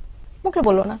না, মুখে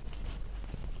বলো না,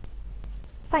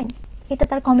 ফাইন। এটা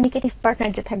তার কমিউনিকেটিভ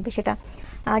পার্টনার যে থাকবে সেটা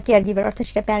কেয়ার গিভার, অর্থাৎ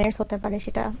সেটা প্যারেন্টস হতে পারে,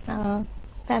 সেটা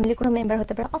ফ্যামিলি কোনো মেম্বার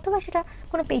হতে পারে, অথবা সেটা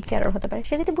কোনো পেইড কেয়ারার হতে পারে।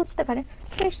 সে যদি বুঝতে পারে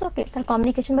সো ইটস ওকে, তার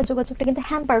কমিউনিকেশন বা যোগাযোগটা কিন্তু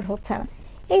হ্যাম্পার্ড হচ্ছে না,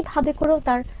 এইভাবে করেও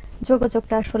তার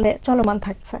যোগাযোগটা আসলে চলমান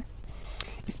থাকছে।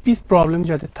 স্পিচ প্রবলেম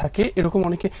যাদের থাকে এরকম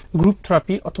অনেকে গ্রুপ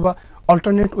থেরাপি অথবা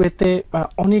অল্টারনেট ওয়েতে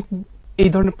অনেক এই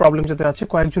ধরনের প্রবলেম যাদের আছে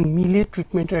কয়েকজন মিলে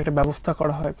ট্রিটমেন্টের একটা ব্যবস্থা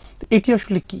করা হয়, তো এটি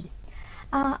আসলে কি?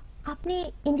 আপনি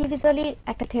ইন্ডিভিজুয়ালি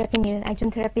একটা থেরাপি নিলেন একজন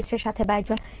থেরাপিস্টের সাথে, বা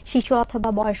একজন শিশু অথবা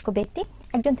বয়স্ক ব্যক্তি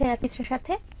একজন থেরাপিস্টের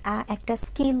সাথে একটা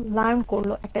স্কিল লার্ন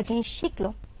করলো, একটা জিনিস শিখলো,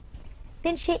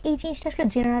 দেন সে এই জিনিসটা আসলে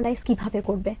জেনারেলাইজ কিভাবে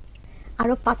করবে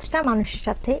আরো 5টা মানুষের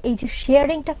সাথে, এই যে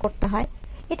শেয়ারিংটা করতে হয়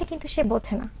এটা কিন্তু সে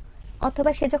বোঝে না।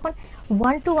 অথবা সে যখন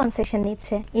 1-to-1 সেশন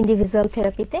নিচ্ছে ইন্ডিভিজুয়াল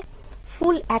থেরাপিতে,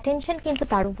 ফুল অ্যাটেনশন কিন্তু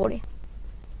তার উপরে,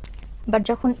 বাট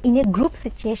যখন ইন এ গ্রুপ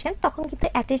সিচুয়েশন তখন কিন্তু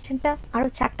অ্যাটেনশনটা আরো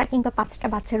 4টা কিংবা 5টা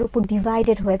বাচ্চার উপর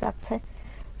ডিভাইডেড হয়ে যাচ্ছে।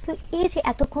 সো এই যে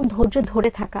এতক্ষণ ধৈর্য ধরে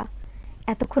থাকা,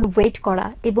 এতক্ষণ ওয়েট করা,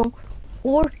 এবং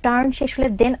ওর টার্ন শেষ হলে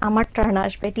দেন আমার টার্ন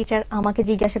আসবে, টিচার আমাকে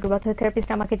জিজ্ঞাসা করবে অথবা থেরাপিস্ট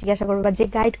আমাকে জিজ্ঞাসা করবে, বা যে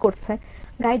গাইড করছে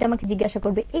গাইড আমাকে জিজ্ঞাসা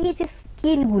করবে, এই যে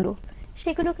স্কিলগুলো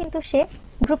সেগুলো কিন্তু সে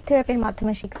গ্রুপ থেরাপির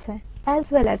মাধ্যমে শিখছে। অ্যাজ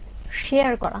ওয়েল অ্যাজ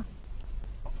শেয়ার করা,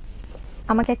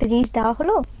 আমাকে একটা জিনিস দেওয়া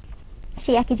হলো,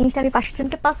 সেই একই জিনিসটা আমি 5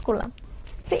 জনকে পাস করলাম,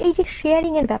 সো এই যে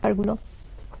শেয়ারিং এর ব্যাপারগুলো,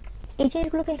 এই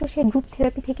জিনিসগুলো কিন্তু সে গ্রুপ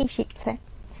থেরাপি থেকেই শিখছে।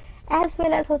 অ্যাজ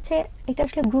ওয়েল অ্যাজ হচ্ছে এটা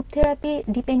আসলে গ্রুপ থেরাপি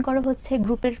ডিপেন্ড করে হচ্ছে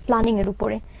গ্রুপের প্ল্যানিং এর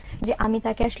উপরে, যে আমি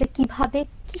তাকে আসলে কিভাবে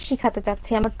কি শেখাতে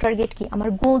চাচ্ছি, আমার টার্গেট কি, আমার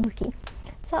গোল কি।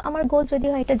 সো আমার গোল যদি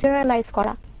হয় এটা জেনারেলাইজ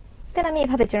করা, দেন আমি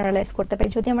এভাবে জেনারেলাইজ করতে পারি।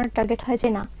 যদি আমার টার্গেট হয়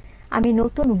যে না আমি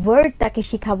নতুন ওয়ার্ড তাকে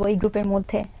শিখাবো এই গ্রুপের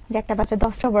মধ্যে, যে একটা বাচ্চা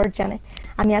 10টা ওয়ার্ড জানে,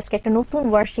 আমি আজকে একটা নতুন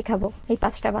ওয়ার্ড শিখাবো এই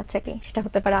 5টা বাচ্চাকে, সেটা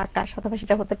হতে পারে আকাশ অথবা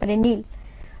সেটা হতে পারে নীল।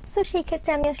 সো সেই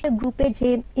ক্ষেত্রে আমি আসলে গ্রুপের যে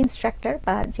ইনস্ট্রাক্টর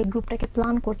বা যে গ্রুপটাকে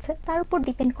প্ল্যান করছে তার উপর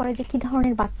ডিপেন্ড করে যে কি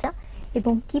ধরনের বাচ্চা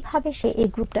এবং কিভাবে সে এই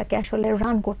গ্রুপটাকে আসলে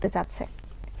রান করতে চাচ্ছে।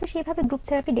 সো সেইভাবে গ্রুপ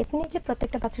থেরাপি ডেফিনেটলি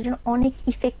প্রত্যেকটা বাচ্চার জন্য অনেক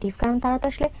ইফেক্টিভ, কারণ তারা তো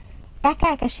আসলে একা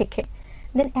একা শেখে,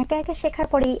 দেন একা একা শেখার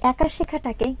পরে এই একা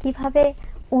শেখাটাকে কিভাবে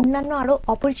অন্যান্য আরো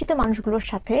অপরিচিত মানুষগুলোর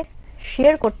সাথে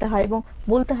শেয়ার করতে হয় এবং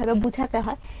বলতে হয় বা বুঝাতে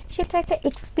হয়, সেটা একটা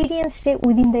এক্সপিরিয়েন্স সে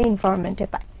উইদিন দ্য এনভায়রনমেন্টে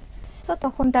পায়। সো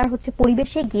তখন তার হচ্ছে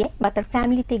পরিবেশে গিয়ে বা তার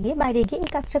ফ্যামিলিতে গিয়ে বাইরে গিয়ে এই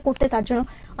কাজটা করতে তার জন্য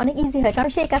অনেক ইজি হয়, কারণ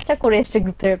সে এই কাজটা করে এসছে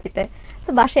গ্রুপ থেরাপিতে। সো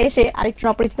বাসায় এসে আরেকজন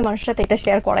অপরিচিত মানুষের সাথে এটা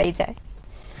শেয়ার করাই যায়।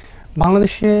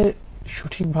 বাংলাদেশে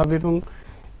সঠিকভাবে এবং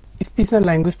স্পিচ অ্যান্ড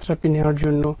ল্যাঙ্গুয়েজ থেরাপি নেওয়ার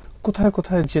জন্য কোথায়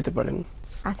কোথায় যেতে পারেন?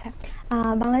 আচ্ছা,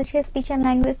 বাংলাদেশের স্পিচ অ্যান্ড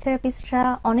ল্যাঙ্গুয়েজ থেরাপিস্টরা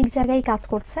অনেক জায়গায় কাজ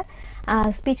করছে।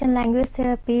 স্পিচ অ্যান্ড ল্যাঙ্গুয়েজ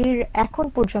থেরাপির এখন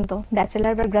পর্যন্ত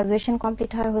ব্যাচেলার বা গ্রাজুয়েশন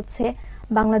কমপ্লিট হয় হচ্ছে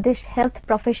Bangladesh health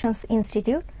professions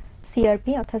institute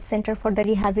CRP, অর্থাৎ centre for the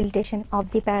rehabilitation of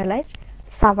the paralysed,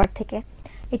 Savar থেকে।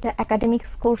 এটা একাডেমিক্স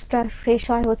কোর্সটা শেষ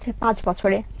হয় হচ্ছে 5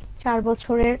 বছরে, 4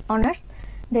 বছরের অনার্স,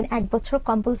 দেন 1 বছর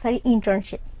কম্পালসারি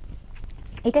ইন্টার্নশিপ।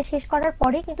 এটা শেষ করার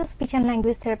পরে কিন্তু speech and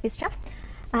language থেরাপিস্টরা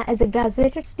as a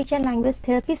graduated speech and language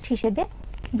therapist হিসেবে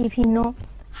বিভিন্ন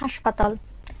হাসপাতাল,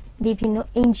 বিভিন্ন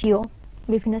এনজিও,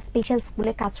 বিভিন্ন স্পেশাল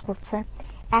স্কুলে কাজ করছে।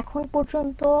 এখন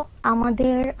পর্যন্ত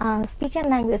আমাদের স্পিচ অ্যান্ড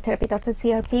ল্যাঙ্গুয়েজ থেরাপিতে অর্থাৎ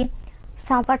সিআরপি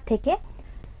সাভার থেকে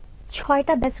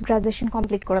 6টা ব্যাচ গ্রাজুয়েশন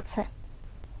কমপ্লিট করেছে,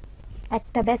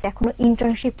 একটা ব্যাচ এখনো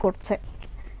ইন্টার্নশিপ করছে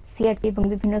সিআরপি এবং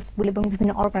বিভিন্ন স্কুল এবং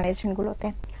বিভিন্ন অর্গানাইজেশনগুলোতে।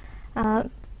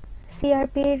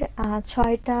 সিআরপির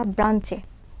 6টা ব্রাঞ্চে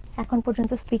এখন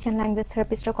পর্যন্ত স্পিচ অ্যান্ড ল্যাঙ্গুয়েজ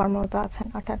থেরাপিস্টরা কর্মরত আছেন,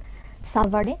 অর্থাৎ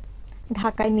সাভারে,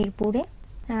 ঢাকায় মিরপুরে,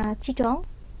 চিটং,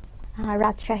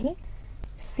 রাজশাহী,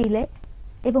 সিলেট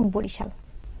এবং বরিশাল,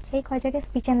 এই কয় জায়গায়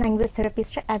স্পিচ অ্যান্ড ল্যাঙ্গুয়েজ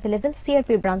থেরাপিস্টরা অ্যাভেলেবেল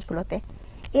সিআরপির ব্রাঞ্চগুলোতে।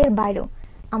 এর বাইরেও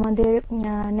আমাদের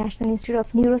ন্যাশনাল ইনস্টিটিউট অফ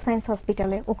নিউরোসায়েন্স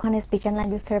হসপিটালে, ওখানে স্পিচ অ্যান্ড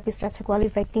ল্যাঙ্গুয়েজ থেরাপিস্ট আছে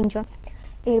কোয়ালিফাইড 3 জন।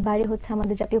 এর বাইরে হচ্ছে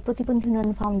আমাদের জাতীয় প্রতিবন্ধী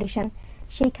উন্নয়ন ফাউন্ডেশন,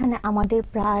 সেইখানে আমাদের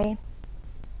প্রায়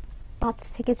 5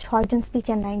 থেকে 6 জন স্পিচ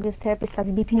অ্যান্ড ল্যাঙ্গুয়েজ থেরাপিস্ট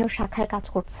তাদের বিভিন্ন শাখায় কাজ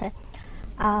করছে।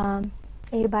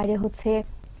 এর বাইরে হচ্ছে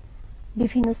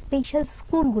বিভিন্ন স্পেশাল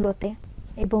স্কুলগুলোতে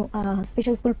এবং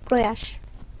স্পেশাল স্কুল প্রয়াস,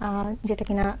 যেটা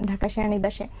কিনা ঢাকা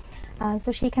সেনানিবাসে, সো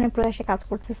সেইখানে প্রয়াসে কাজ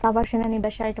করছে। সাভার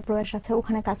সেনানিবাসে একটা প্রয়াস আছে,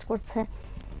 ওখানে কাজ করছে।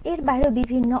 এর বাইরেও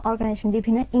বিভিন্ন অর্গানাইজেশন,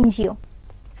 বিভিন্ন এনজিও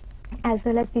অ্যাজ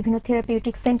ওয়েল অ্যাজ বিভিন্ন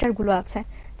থেরাপিউটিক সেন্টারগুলো আছে,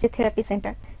 যে থেরাপি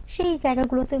সেন্টার, সেই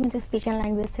জায়গাগুলোতে কিন্তু স্পিচ অ্যান্ড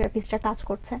ল্যাঙ্গুয়েজ থেরাপিস্টরা কাজ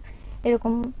করছে।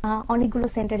 এরকম অনেকগুলো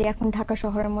সেন্টারই এখন ঢাকা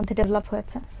শহরের মধ্যে ডেভেলপ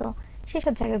হয়েছে। সো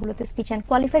সেসব জায়গাগুলোতে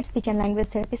কোয়ালিফাইড স্পিচ অ্যান্ড ল্যাঙ্গুয়েজ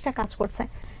থেরাপিস্টরা কাজ করছে।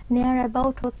 নিয়ার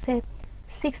অ্যাবাউট হচ্ছে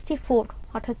 64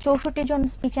 অর্থাৎ 64 জন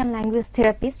স্পিচ অ্যান্ড ল্যাঙ্গুয়েজ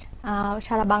থেরাপিস্ট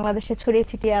সারা বাংলাদেশে ছড়িয়ে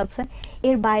ছিটিয়ে আছে।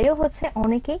 এর বাইরেও হচ্ছে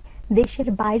অনেকেই দেশের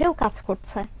বাইরেও কাজ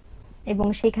করছে এবং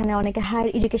সেখানে অনেকে হায়ার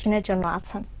এডুকেশনের জন্য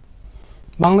আছেন।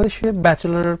 বাংলাদেশে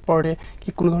ব্যাচেলরের পরে কি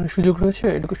কোনো ধরনের সুযোগ রয়েছে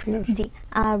এডুকেশনের? জি,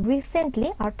 রিসেন্টলি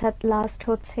অর্থাৎ লাস্ট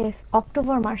হচ্ছে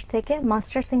অক্টোবর মাস থেকে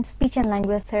masters in speech and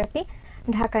language therapy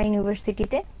Dhaka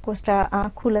ইউনিভার্সিটিতে কোর্সটা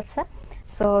খুলেছে।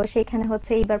 সো সেখানে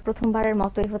হচ্ছে এইবার প্রথমবারের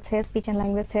মতোই হচ্ছে স্পিচ অ্যান্ড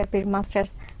ল্যাঙ্গুয়েজ থেরাপির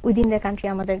মাস্টার্স উইদিন দ্য কান্ট্রি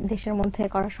আমাদের দেশের মধ্যে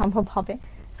করা সম্ভব হবে।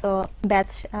 সো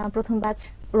প্রথম ব্যাচ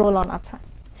রোল অন আছে।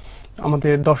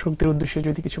 আমাদের দর্শকদের উদ্দেশ্যে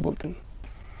যদি কিছু বলতেন।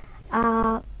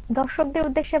 দর্শকদের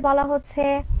উদ্দেশ্যে বলা হচ্ছে,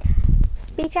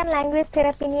 স্পিচ অ্যান্ড ল্যাঙ্গুয়েজ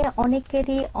থেরাপি নিয়ে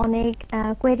অনেকেরই অনেক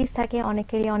কোয়েরিজ থাকে,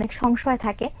 অনেকেরই অনেক সংশয়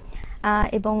থাকে,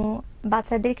 এবং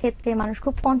বাচ্চাদের ক্ষেত্রে মানুষ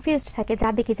খুব কনফিউজড থাকে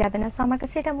যাবে কি যাবে না। সো আমার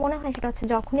কাছে এটা মনে হয় সেটা হচ্ছে,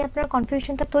 যখনই আপনার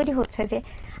কনফিউশনটা তৈরি হচ্ছে যে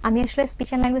আমি আসলে স্পিচ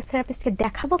অ্যান্ড ল্যাঙ্গুয়েজ থেরাপিস্টকে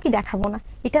দেখাবো কি দেখাবো না,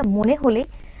 এটা মনে হলে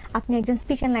আপনি একজন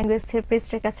স্পিচ অ্যান্ড ল্যাঙ্গুয়েজ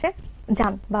থেরাপিস্টের কাছে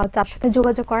যান বা তার সাথে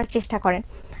যোগাযোগ করার চেষ্টা করেন।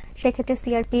 সেক্ষেত্রে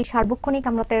সিআরপি সার্বক্ষণিক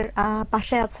আমাদের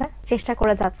পাশে আছে, চেষ্টা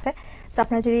করে যাচ্ছে। সো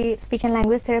আপনারা যদি স্পিচ অ্যান্ড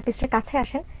ল্যাঙ্গুয়েজ থেরাপিস্টের কাছে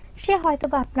আসেন, সে হয়তো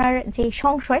বা আপনার যে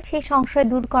সংশয়, সেই সংশয়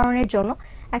দূরকরণের জন্য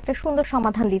একটা সুন্দর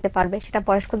সমাধান দিতে পারবে, সেটা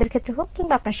বয়স্কদের ক্ষেত্রে হোক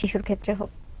কিংবা আপনার শিশুর ক্ষেত্রে হোক।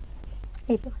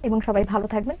 এই তো, এবং সবাই ভালো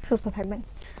থাকবেন, সুস্থ থাকবেন।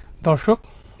 দর্শক,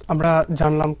 আমরা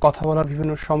জানলাম কথা বলার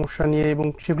বিভিন্ন সমস্যা নিয়ে এবং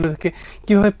সেগুলো থেকে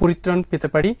কিভাবে পরিত্রাণ পেতে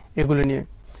পারি এগুলো নিয়ে।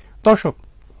 দর্শক,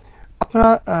 আপনারা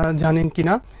জানেন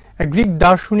কিনা গ্রিক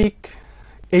দার্শনিক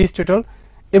এরিস্টটল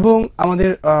এবং আমাদের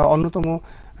অন্যতম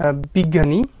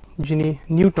বিজ্ঞানী যিনি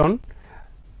নিউটন,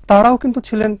 তারাও কিন্তু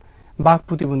ছিলেন বাক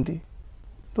প্রতিবন্ধী।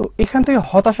 তো এখান থেকে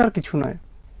হতাশার কিছু নয়,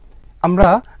 আমরা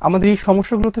আমাদের এই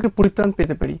সমস্যাগুলো থেকে পরিত্রাণ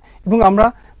পেতে পারি এবং আমরা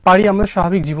পারি আমাদের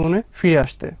স্বাভাবিক জীবনে ফিরে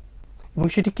আসতে। এবং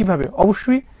সেটি কিভাবে?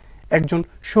 অবশ্যই একজন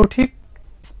সঠিক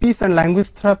স্পিচ অ্যান্ড ল্যাঙ্গুয়েজ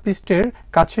থেরাপিস্টের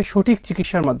কাছে সঠিক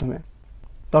চিকিৎসার মাধ্যমে।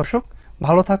 দর্শক,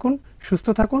 ভালো থাকুন, সুস্থ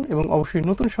থাকুন এবং অবশ্যই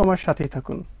নতুন সময়ের সাথেই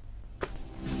থাকুন।